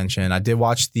paying attention. I did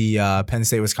watch the Penn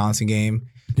State-Wisconsin game.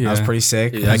 Yeah. That was pretty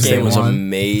sick. Dude, Penn that State game was won.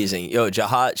 amazing. Yo,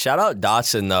 Jahat, shout out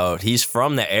Dotson though. He's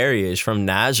from the area. He's from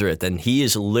Nazareth, and he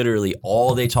is literally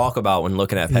all they talk about when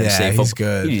looking at Penn Yeah, State he's football.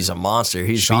 good. He's a monster.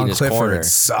 He's Sean beating his corner. Clifford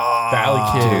sucked.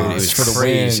 Valley Kid, Dude, it was for the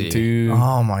crazy. win, dude.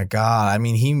 Oh my God. I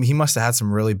mean, he must have had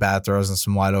some really bad throws and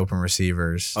some wide open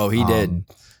receivers. Oh, he did.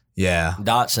 Yeah.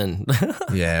 Dotson.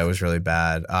 Yeah, it was really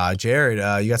bad. Jared,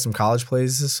 you got some college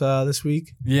plays this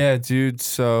week? Yeah, dude.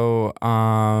 So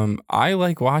I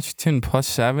like Washington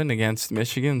 +7 against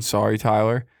Michigan. Sorry,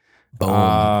 Tyler.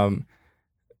 Boom.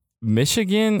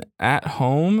 Michigan at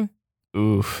home.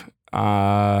 Oof.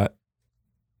 Jim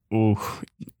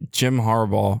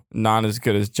Harbaugh, not as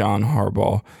good as John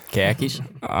Harbaugh. Khakis.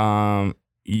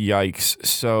 Yikes.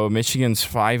 So Michigan's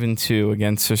 5-2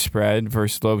 against the spread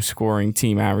versus low scoring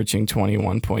team averaging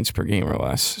 21 points per game or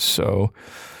less. So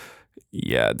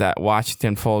yeah, that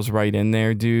Washington falls right in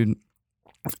there, dude.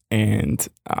 And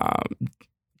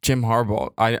Jim Harbaugh,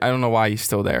 I don't know why he's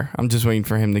still there. I'm just waiting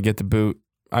for him to get the boot.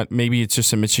 Maybe it's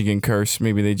just a Michigan curse.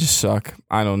 Maybe they just suck.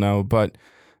 I don't know. But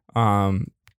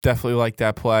definitely like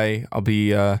that play.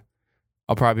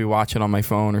 I'll probably watch it on my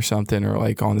phone or something, or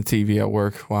like on the TV at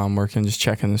work while I'm working, just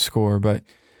checking the score. But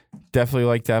definitely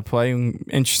like that play.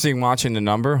 Interesting watching the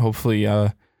number. Hopefully,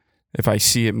 if I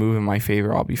see it move in my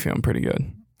favor, I'll be feeling pretty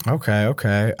good.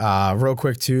 Okay. Real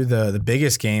quick too, the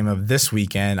biggest game of this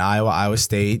weekend, Iowa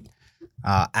State,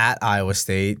 at Iowa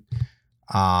State.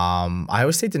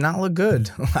 Iowa State did not look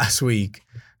good last week.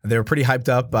 They were pretty hyped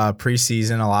up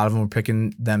preseason. A lot of them were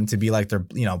picking them to be like their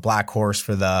black horse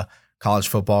for the college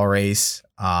football race.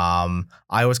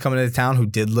 Iowa's coming into town, who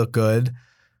did look good.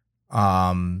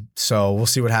 So we'll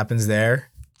see what happens there.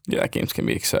 Yeah, that game's gonna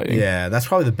be exciting. Yeah, that's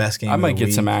probably the best game. I of might the get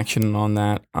week. some action on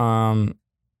that.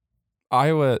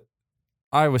 Iowa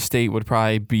Iowa State would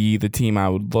probably be the team I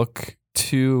would look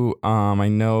to. I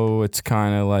know it's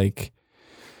kind of like,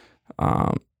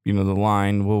 the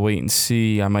line. We'll wait and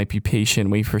see. I might be patient,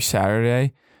 wait for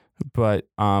Saturday. But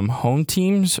home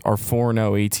teams are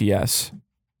 4-0 ATS.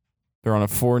 They're on a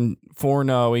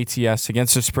 4-0 ATS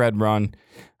against the spread run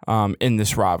in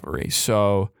this rivalry.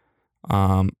 So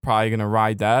probably going to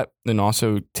ride that. And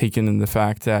also taking in the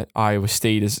fact that Iowa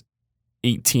State is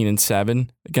 18-7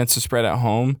 against the spread at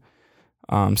home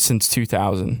since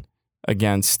 2000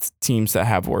 against teams that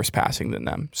have worse passing than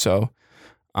them. So,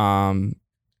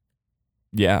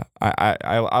 yeah,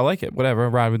 I like it. Whatever,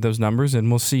 ride with those numbers, and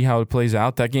we'll see how it plays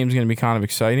out. That game's going to be kind of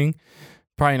exciting.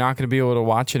 Probably not going to be able to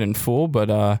watch it in full, but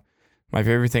my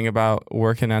favorite thing about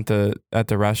working at the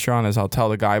restaurant is I'll tell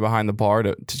the guy behind the bar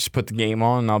to just put the game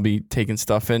on, and I'll be taking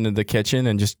stuff into the kitchen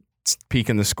and just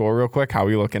peeking the score real quick. How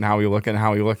we looking?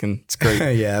 It's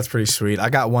great. Yeah, that's pretty sweet. I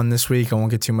got one this week. I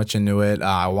won't get too much into it.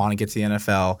 I want to get to the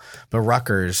NFL, but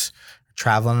Rutgers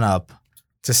traveling up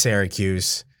to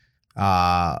Syracuse.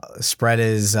 Spread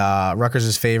is Rutgers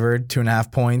is favored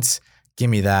 2.5 points. Give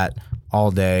me that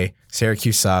all day.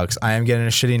 Syracuse sucks. I am getting a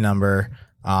shitty number.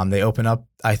 They open up,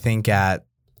 I think, at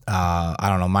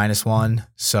 -1.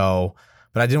 So,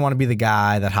 but I didn't want to be the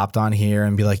guy that hopped on here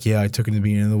and be like, yeah, I took it in the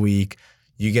beginning of the week.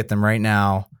 You get them right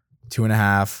now,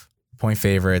 2.5 point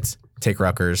favorites. Take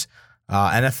Rutgers.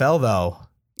 NFL though.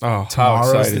 Oh,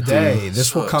 tomorrow's the day.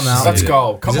 This will come out. Let's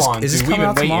go. Come on. Is this coming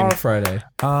out tomorrow or Friday?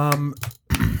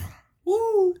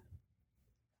 Woo.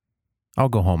 I'll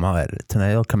go home. I'll edit it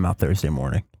tonight. It'll come out Thursday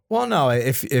morning. Well, no,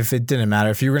 if it didn't matter.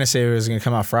 If you were going to say it was going to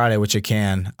come out Friday, which it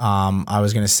can, I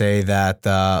was going to say that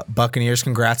the Buccaneers,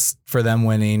 congrats for them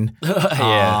winning.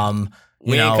 Yeah.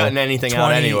 We ain't cutting anything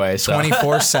out anyway. So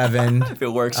 24/7. If it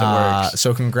works, it works.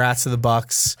 So congrats to the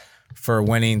Bucs for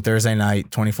winning Thursday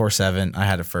night 24/7. I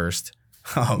had it first.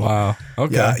 Wow.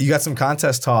 Okay. Yeah, you got some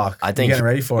contest talk. I think you getting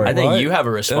ready for it. I think What? you have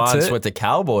a response That's it? with the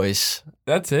Cowboys.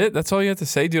 That's it. That's all you have to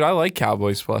say, dude. I like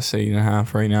Cowboys plus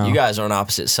 8.5 right now. You guys are on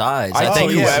opposite sides. I Oh,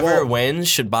 think yeah, whoever well- wins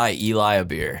should buy Eli a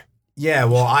beer. Yeah,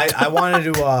 well, I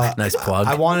wanted to Nice plug.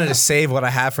 I wanted to save what I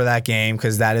have for that game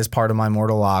because that is part of my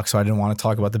mortal lock. So I didn't want to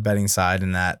talk about the betting side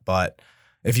and that. But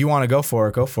if you want to go for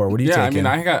it, go for it. What are you taking?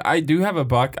 I do have a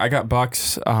buck. I got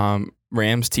Bucks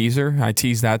Rams teaser. I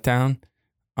teased that down.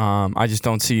 I just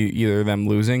don't see either of them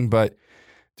losing. But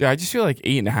dude, I just feel like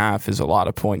 8.5 is a lot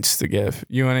of points to give.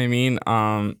 You know what I mean?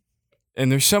 And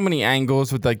there's so many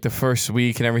angles with like the first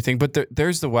week and everything. But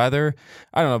there's the weather.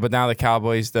 I don't know. But now the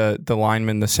Cowboys, the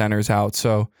lineman, the center's out.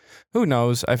 So who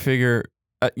knows? I figure,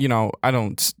 I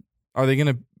don't. Are they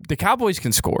going to? The Cowboys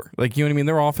can score. Like, you know what I mean?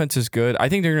 Their offense is good. I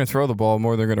think they're going to throw the ball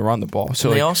more than they're going to run the ball.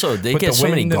 So And they with get the so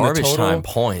many wind and the garbage total- time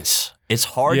points. It's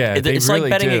hard. Yeah, they it's really like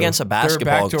betting do. against a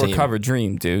basketball They're back to team. a cover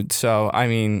dream, dude. So I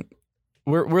mean,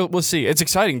 we'll see. It's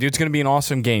exciting, dude. It's going to be an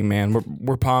awesome game, man.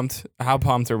 We're pumped. How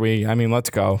pumped are we? I mean, let's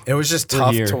go. It was just We're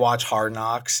tough here. to watch Hard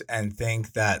Knocks and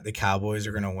think that the Cowboys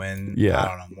are going to win. Yeah. I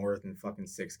don't know, more than fucking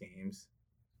 6 games.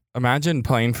 Imagine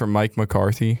playing for Mike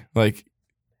McCarthy. Like,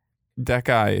 that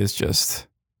guy is just.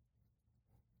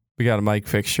 We got a mic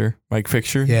fixture.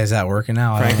 Yeah, is that working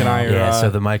now? Frank and I are. Yeah,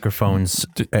 so the microphones,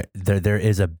 there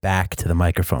is a back to the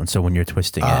microphone. So when you're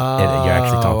twisting it, you're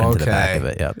actually talking to the back of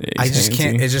it. Yep. I just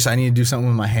can't. It's just I need to do something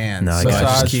with my hands. No, I so got I you.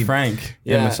 just Massage keep. Frank.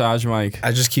 Yeah. Massage Mike.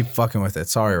 I just keep fucking with it.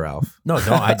 Sorry, Ralph. No,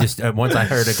 I just once I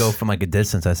heard it go from like a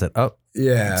distance, I said, "Oh,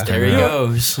 Yeah. There he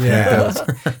goes. Yeah.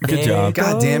 Good job.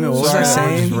 God damn it! What was I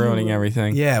Sorry, I'm saying? just ruining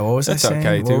everything. Yeah. What was That's I saying?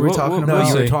 okay, What dude. were we We'll- talking we'll- no." about?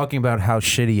 You were see. talking about how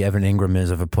shitty Evan Ingram is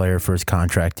of a player for his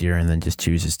contract year, and then just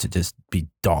chooses to just be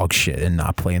dog shit and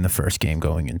not play in the first game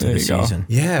going into There the you go. season.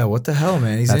 Yeah. What the hell,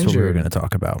 man? He's That's what we were injured. going to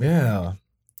talk about. Yeah.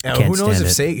 Yeah, Can't who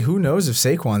knows stand if who knows if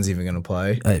Saquon's even going to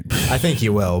play? I think he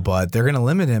will, but they're going to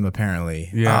limit him apparently.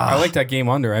 Yeah, I like that game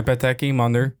under. I bet that game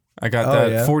under. I got Oh,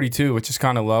 that yeah? 42, which is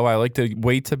kind of low. I like to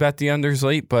wait to bet the unders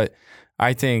late, but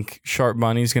I think sharp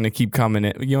money's going to keep coming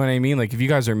in. You know what I mean? Like, if you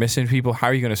guys are missing people, how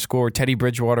are you going to score? Teddy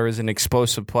Bridgewater is an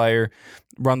explosive player.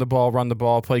 Run the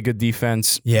ball, play good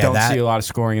defense. Yeah, Don't that- see a lot of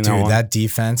scoring in that Dude, one. that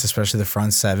defense, especially the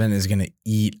front seven, is going to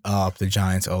eat up the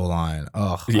Giants O-line.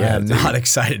 Oh, I Yeah, am dude. not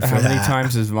excited for How that. many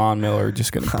times is Von Miller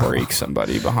just going to break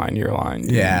somebody behind your line?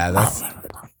 Yeah,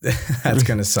 that's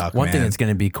going to suck, One man. thing that's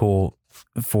going to be cool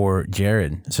for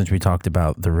Jared, since we talked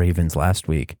about the Ravens last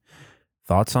week,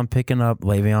 thoughts on picking up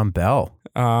Le'Veon Bell?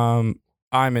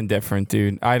 I'm indifferent,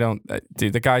 dude.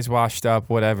 Dude, the guy's washed up,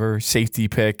 whatever, safety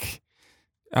pick.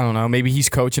 I don't know. Maybe he's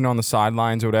coaching on the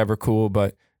sidelines or whatever, cool,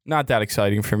 but not that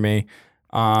exciting for me.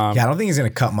 Yeah, I don't think he's going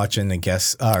to cut much into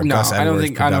Gus Edwards' I don't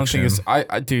think production. it's.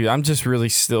 Dude, I'm just really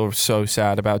still so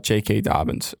sad about J.K.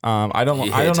 Dobbins. I don't know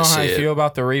You how hate to I see it. feel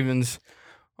about the Ravens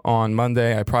on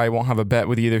Monday. I probably won't have a bet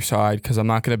with either side because I'm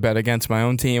not going to bet against my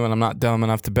own team, and I'm not dumb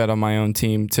enough to bet on my own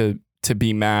team to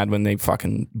be mad when they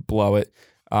fucking blow it.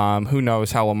 Who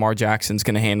knows how Lamar Jackson's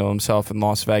going to handle himself in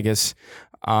Las Vegas.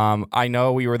 I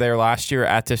know we were there last year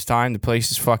at this time. The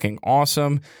place is fucking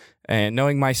awesome. And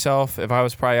knowing myself, if I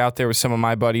was probably out there with some of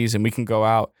my buddies and we can go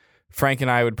out, Frank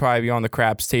and I would probably be on the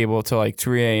craps table till like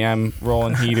 3 a.m.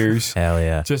 rolling heaters. Hell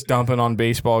yeah. Just dumping on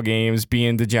baseball games,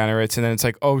 being degenerates. And then it's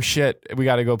like, oh shit, we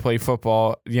got to go play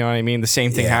football. You know what I mean? The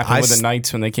same thing happened with the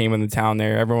Knights when they came into town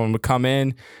there. Everyone would come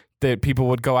in. That people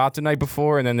would go out the night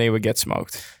before and then they would get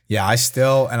smoked. Yeah,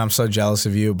 and I'm so jealous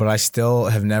of you, but I still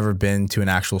have never been to an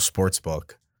actual sports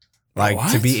book.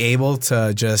 Like to be able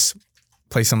to just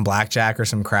play some blackjack or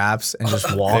some craps and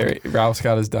just walk. Ralph's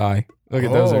got his die. Look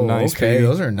at those are nice. Okay, baby.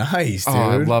 those are nice, dude. Oh,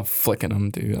 I love flicking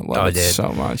them, dude. I love it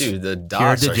so much. Dude, the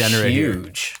dots are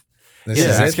huge.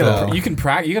 You can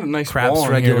practice. You got a nice Craps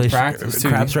ball in here to practice too.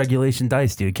 Craps regulation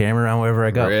dice, dude. Carry 'em around wherever I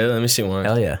go. Really? Let me see one.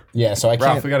 Hell yeah. Yeah, so I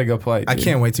Ralph, can't. we got to go play. Dude. I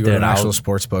can't wait to go to an I'll- actual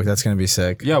sports book. That's gonna be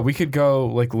sick. Yeah, we could go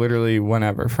like literally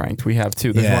whenever, Frank. We have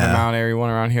two. There's one in Mount Airy,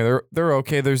 one around here. They're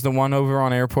okay. There's the one over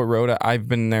on Airport Road. I've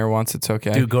been there once. It's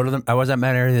okay. Dude, go to them. I was at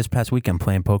Mount Airy this past weekend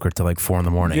playing poker till like 4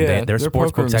 a.m. Yeah, Their their sports poker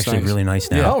book's room's actually nice. really nice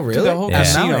now. Yeah. Oh, really? Dude, the whole At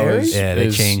casino Mount Airy? is, Yeah, they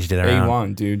is changed it around.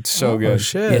 A1, dude. So Oh, good.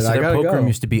 shit. Yeah, so I their gotta poker go. room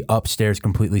used to be upstairs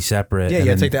completely separate. Yeah, and you gotta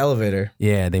then- take the elevator.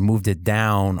 Yeah, they moved it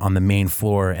down on the main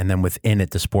floor, and then within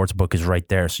it, the sports book is right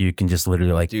there, so you can just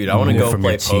literally like. Dude, I want to move go from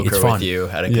play your seat. It's poker fun. with you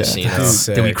at a Yeah. casino. That's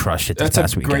Dude, we sick. crushed it this That's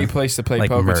past a weekend. great place to play Like,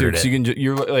 poker too, murdered because you can.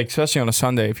 You're like, especially on a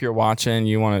Sunday, if you're watching,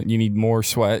 you need more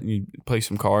sweat. You play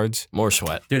some cards. More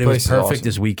sweat. Dude, it was Place is perfect awesome.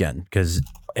 this weekend because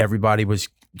everybody was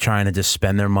trying to just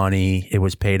spend their money. It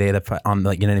was payday on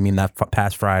like, you know what I mean, that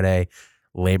past Friday,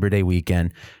 Labor Day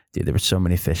weekend. Dude, there were so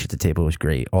many fish at the table. It was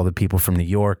great. All the people from New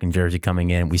York and Jersey coming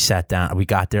in. We sat down. We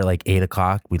got there like 8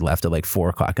 o'clock. We left at like 4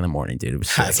 o'clock in the morning, dude. It was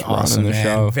sick. That's awesome, the man.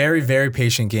 show. Very, very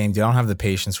patient game, dude. I don't have the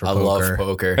patience for I poker. love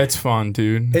poker. It's fun,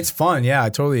 dude. It's fun, yeah. I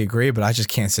totally agree, but I just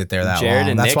can't sit there that Jared long.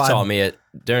 and That's Nick why taught me it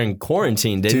during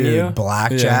quarantine, didn't Dude, you?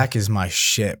 blackjack is my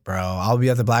shit, bro. I'll be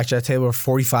at the blackjack table for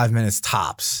 45 minutes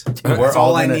tops. We're That's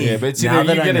all all I gonna- need. Yeah, but it's Now either you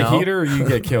that I get a know- heater or you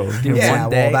get killed. Dude, Yeah, one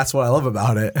day- well, that's what I love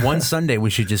about it. One Sunday, we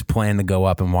should just plan to go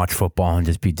up and watch football and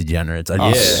just be degenerates. I'd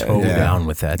be Yeah. so Yeah. down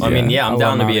with that. I dude. mean, yeah, I'm I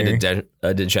down to love be Mount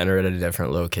a degenerate at a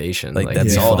different location. Like, Like,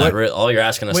 that'd that's be all fun. all you're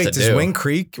asking us Wait, to does do. Wing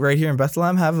Creek right here in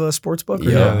Bethlehem have a sports book? or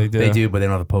Yeah. no? they do. They do, but they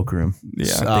don't have a poker room.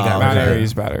 Yeah, Oh, Mount okay. Airy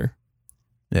is better.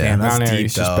 Yeah. Damn, that's Mount deep,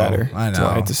 Airy's just though. better. I That's what I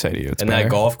know. have to say to you. It's and better. that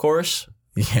golf course?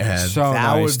 Yeah, So that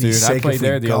nice, would be dude. sick I if played we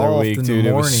there the other golfed week, in dude. the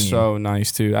It morning. was so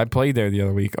nice, dude. I played there the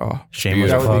other week. Oh,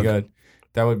 Shameless that would plug. be good.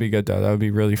 That would be good, though. That would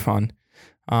be really fun.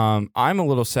 I'm a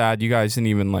little sad. You guys didn't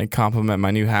even like compliment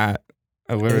my new hat.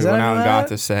 I literally Is that went out a and new got hat?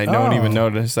 this today. No one even Oh.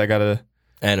 noticed. I got a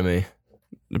Enemy.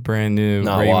 brand new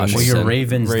Not Ravens. Well, your Listen,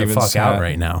 Ravens the fuck hat. out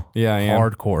right now. Yeah, I am.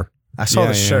 Hardcore. I saw Yeah,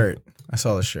 the yeah. shirt. I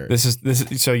saw the shirt. This is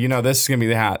so this is gonna be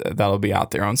the hat that'll be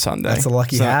out there on Sunday. That's a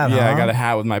lucky hat, Yeah, I huh? got a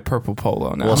hat with my purple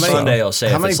polo now. Well, many- Sunday I'll say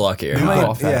how if many- it's luckier. How many,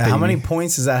 Golf hat, yeah, how baby. many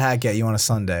points does that hat get you on a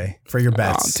Sunday for your Oh,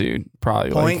 bets? dude,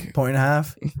 probably Point and a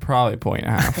half. probably a point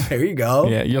and a half. There you go.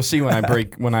 Yeah, you'll see when I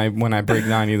break when I break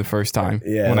 90 the first time.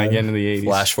 Yeah. When I get into the 80s.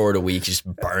 Flash forward a week, just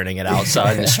burning it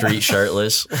outside in the street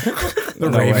shirtless. The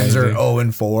No Ravens way, are dude.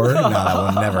 0-4. No, that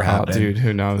will never Oh, happen. dude,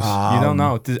 who knows? You don't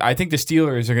know. I think the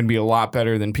Steelers are going to be a lot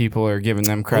better than people are giving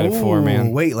them credit for, Ooh, man.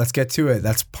 Wait, let's get to it.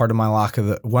 That's part of my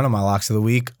one of my locks of the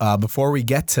week. Before we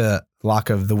get to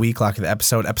lock of the week, lock of the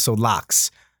episode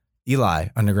locks. Eli,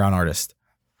 underground artist.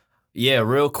 Yeah,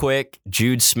 real quick,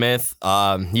 Jude Smith.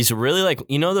 He's really like,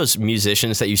 you know, those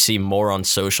musicians that you see more on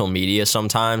social media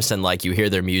sometimes than like you hear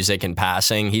their music in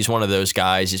passing. He's one of those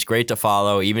guys. He's great to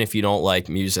follow, even if you don't like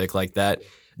music like that.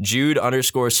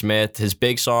 Jude_Smith, his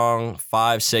big song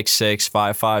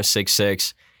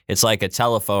 566-5566. It's like a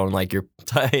telephone, like you're.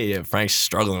 Yeah, Frank's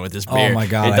struggling with this beer. Oh my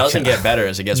God, It I doesn't can't- get better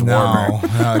as it gets warmer.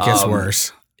 No, it gets Um,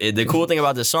 worse. The cool thing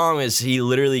about the song is he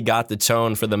literally got the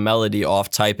tone for the melody off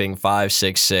typing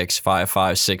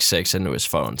 566-5566 into his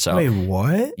phone. So Wait,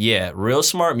 what? yeah, real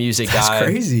smart music That's guy.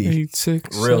 crazy.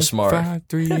 86, Real smart.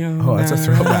 530. Oh, that's a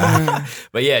throwback.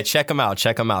 But yeah, check him out.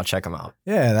 Check him out. Check him out.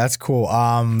 Yeah, that's cool.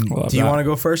 Love Do you that. want to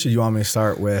go first, or do you want me to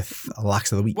start with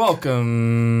locks of the week?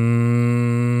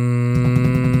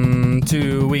 Welcome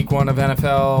to week 1 of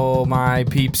NFL. My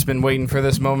peeps been waiting for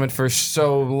this moment for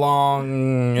so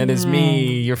long. It is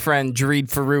me, your friend Jareed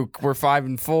Farouk. We're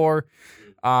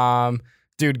 5-4.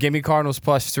 Dude, give me Cardinals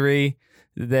 +3.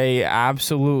 They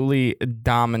absolutely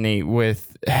dominate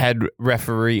with head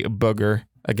referee Booger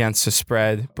against the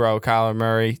spread. Bro, Kyler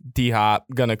Murray, D-Hop,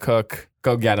 gonna cook.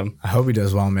 Go get him. I hope he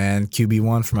does well, man.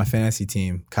 QB1 for my fantasy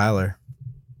team, Kyler.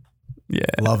 Yeah.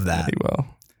 Love that. He will.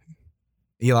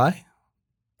 Eli?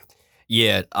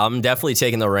 Yeah, I'm definitely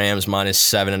taking the Rams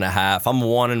 -7.5. I'm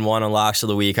 1-1 on locks of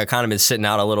the week. I kind of been sitting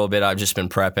out a little bit. I've just been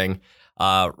prepping.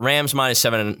 Rams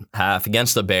 -7.5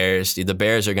 against the Bears. Dude, the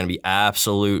Bears are going to be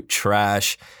absolute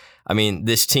trash. I mean,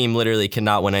 this team literally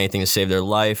cannot win anything to save their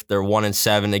life. They're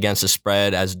 1-7 against the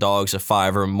spread as dogs of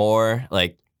 5 or more.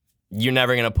 Like, you're not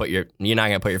gonna put your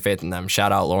faith in them.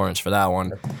 Shout out Lawrence for that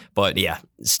one. But yeah,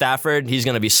 Stafford, he's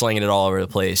gonna be slinging it all over the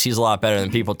place. He's a lot better than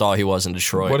people thought he was in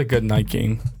Detroit. What a good night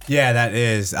game. Yeah, that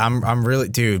is. I'm really,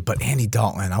 dude. But Andy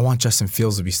Dalton, I want Justin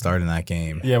Fields to be starting that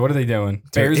game. Yeah, what are they doing?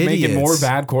 Bears idiots. making more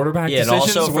bad quarterback Yeah, and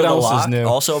decisions? also for What the else is lock. new?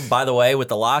 Also, by the way, with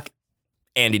the lock,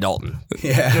 Andy Dalton.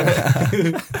 Yeah.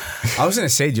 I was gonna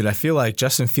say, dude, I feel like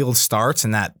Justin Fields starts,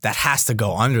 and that has to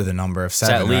go under the number of It's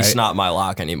 7. at least right? not my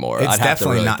lock anymore. It's I'd have to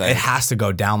definitely really not. think. It has to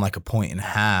go down like 1.5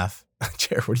 points.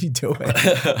 Jared, what are you doing?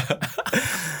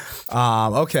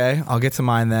 Okay, I'll get to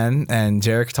mine then, and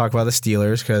Jared can talk about the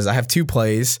Steelers because I have 2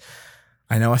 plays.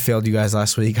 I know I failed you guys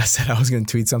last week. I said I was going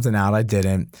to tweet something out. I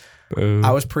didn't. Boo.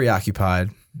 I was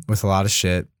preoccupied with a lot of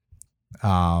shit.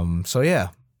 So yeah,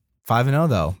 5-0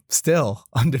 though, still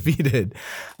undefeated.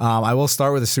 I will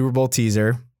start with a Super Bowl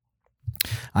teaser.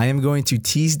 I am going to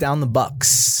tease down the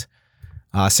Bucks.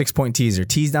 6-point teaser.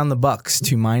 Tease down the Bucks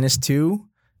to -2,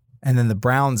 and then the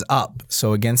Browns up.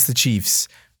 So against the Chiefs,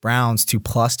 Browns to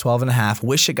 +12.5.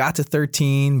 Wish it got to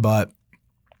 13, but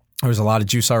there was a lot of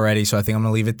juice already, so I think I'm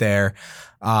gonna leave it there.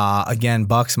 Again,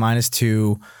 Bucks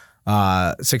 -2.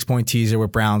 6-point teaser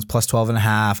with Browns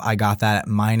 +12.5. I got that at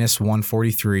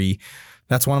 -143.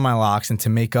 That's one of my locks. And to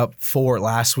make up for it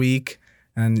last week,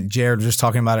 and Jared was just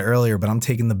talking about it earlier, but I'm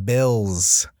taking the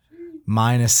Bills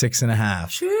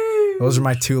 -6.5. Those are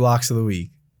my 2 locks of the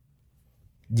week.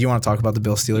 Do you want to talk about the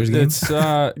Bills Steelers game? It's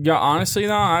yeah. Honestly,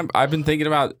 though, I've been thinking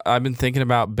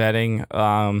about betting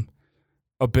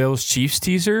a Bills Chiefs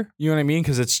teaser. You know what I mean?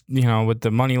 Because it's with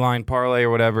the money line parlay or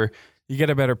whatever, you get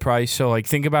a better price. So like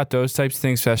think about those types of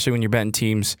things, especially when you're betting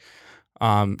teams.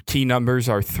 Key numbers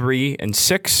are 3 and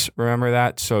 6. Remember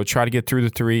that. So try to get through the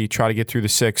 3. Try to get through the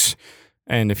 6.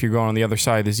 And if you're going on the other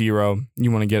side of the 0,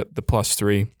 you want to get the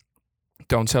 +3.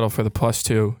 Don't settle for the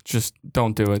 +2. Just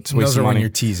don't do it. It's Those wasting are when money. you're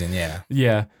teasing, yeah.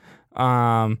 Yeah.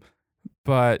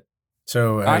 But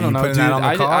So I don't know, putting dude. that on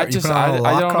the card? I just You putting it on the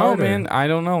I lock don't know, card, or- man. I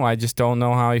don't know. I just don't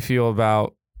know how I feel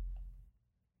about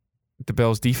the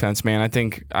Bills defense, man. I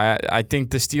think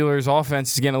the Steelers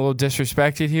offense is getting a little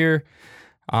disrespected here.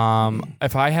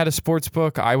 If I had a sports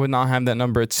book, I would not have that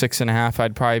number at 6.5.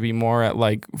 I'd probably be more at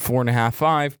like 4.5,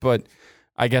 5. But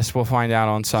I guess we'll find out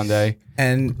on Sunday.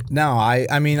 And no,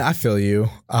 I mean, I feel you.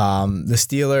 The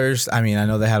Steelers, I mean, I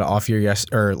know they had an off year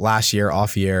last year,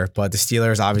 off year, but the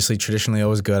Steelers obviously traditionally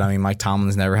always good. I mean, Mike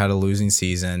Tomlin's never had a losing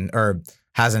season, or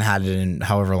hasn't had it in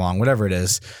however long, whatever it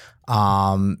is.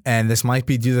 And this might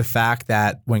be due to the fact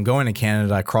that when going to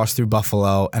Canada, I crossed through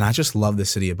Buffalo, and I just love the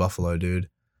city of Buffalo, dude.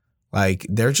 Like,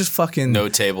 they're just fucking... No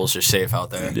tables are safe out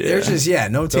there. They're just,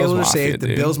 no tables are safe. The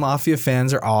dude. Bills Mafia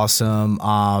fans are awesome.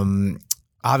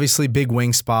 Obviously, big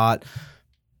wing spot.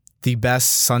 The best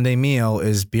Sunday meal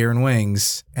is beer and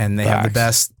wings, and they have the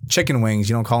best chicken wings.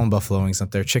 You don't call them buffalo wings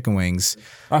up there, chicken wings.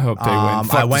 I hope they win.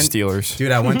 Fuck the Steelers.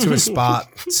 Dude, I went to a spot.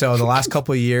 So the last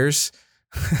couple of years,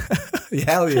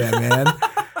 hell yeah, man.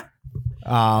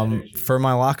 For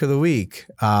my lock of the week,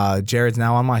 Jared's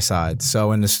now on my side.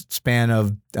 So in the span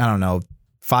of, I don't know,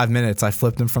 5 minutes, I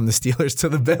flipped him from the Steelers to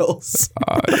the Bills.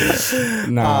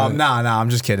 No, I'm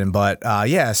just kidding. But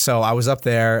yeah, so I was up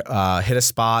there,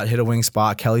 hit a wing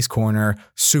spot, Kelly's Corner,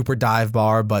 super dive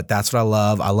bar, but that's what I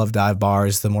love. I love dive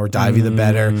bars. The more divey, the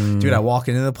better. Dude, I walk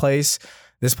into the place.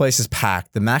 This place is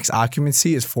packed. The max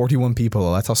occupancy is 41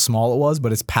 people. That's how small it was,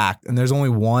 but it's packed. And there's only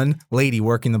one lady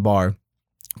working the bar.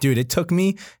 Dude, it took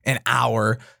me an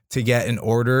hour to get an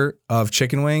order of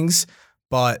chicken wings,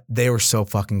 but they were so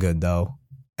fucking good though.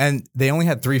 And they only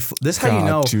had 3. This is how you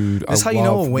know. Dude, this is how you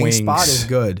know a wing spot is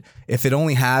good. If it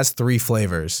only has 3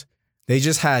 flavors. They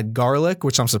just had garlic,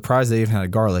 which I'm surprised they even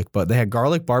had garlic, but they had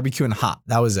garlic, barbecue, and hot.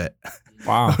 That was it.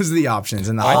 Wow. Those are the options.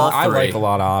 And I like a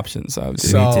lot of options. So- Me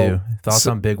too. Thoughts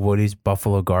on Big Woody's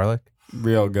buffalo garlic?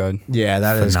 Real good. yeah,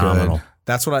 that is Phenomenal. good.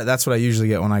 That's what I usually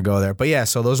get when I go there. But yeah,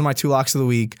 so those are my 2 locks of the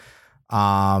week.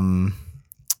 Yeah,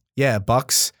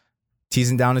 Bucks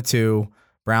teasing down to 2,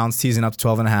 Browns teasing up to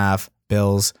 12.5,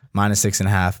 Bills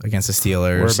 -6.5 against the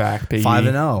Steelers. We're back, baby.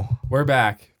 5-0. We're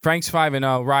back. Frank's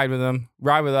 5-0. Ride with him.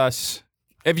 Ride with us.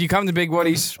 If you come to Big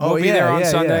Woody's, we'll be there on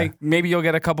Sunday. Yeah. Maybe you'll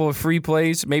get a couple of free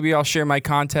plays. Maybe I'll share my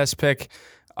contest pick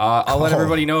I'll let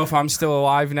everybody know if I'm still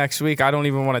alive next week. I don't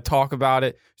even want to talk about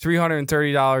it.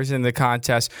 $330 in the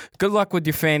contest. Good luck with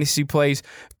your fantasy plays.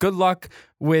 Good luck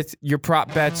with your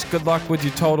prop bets. Good luck with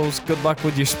your totals. Good luck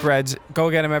with your spreads.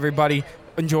 Go get them, everybody.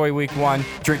 Enjoy week 1.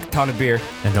 Drink a ton of beer.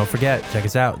 And don't forget, check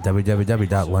us out,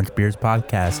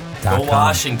 www.lunchbeerspodcast.com. Go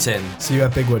Washington. See you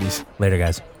at Big Woody's. Later,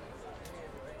 guys.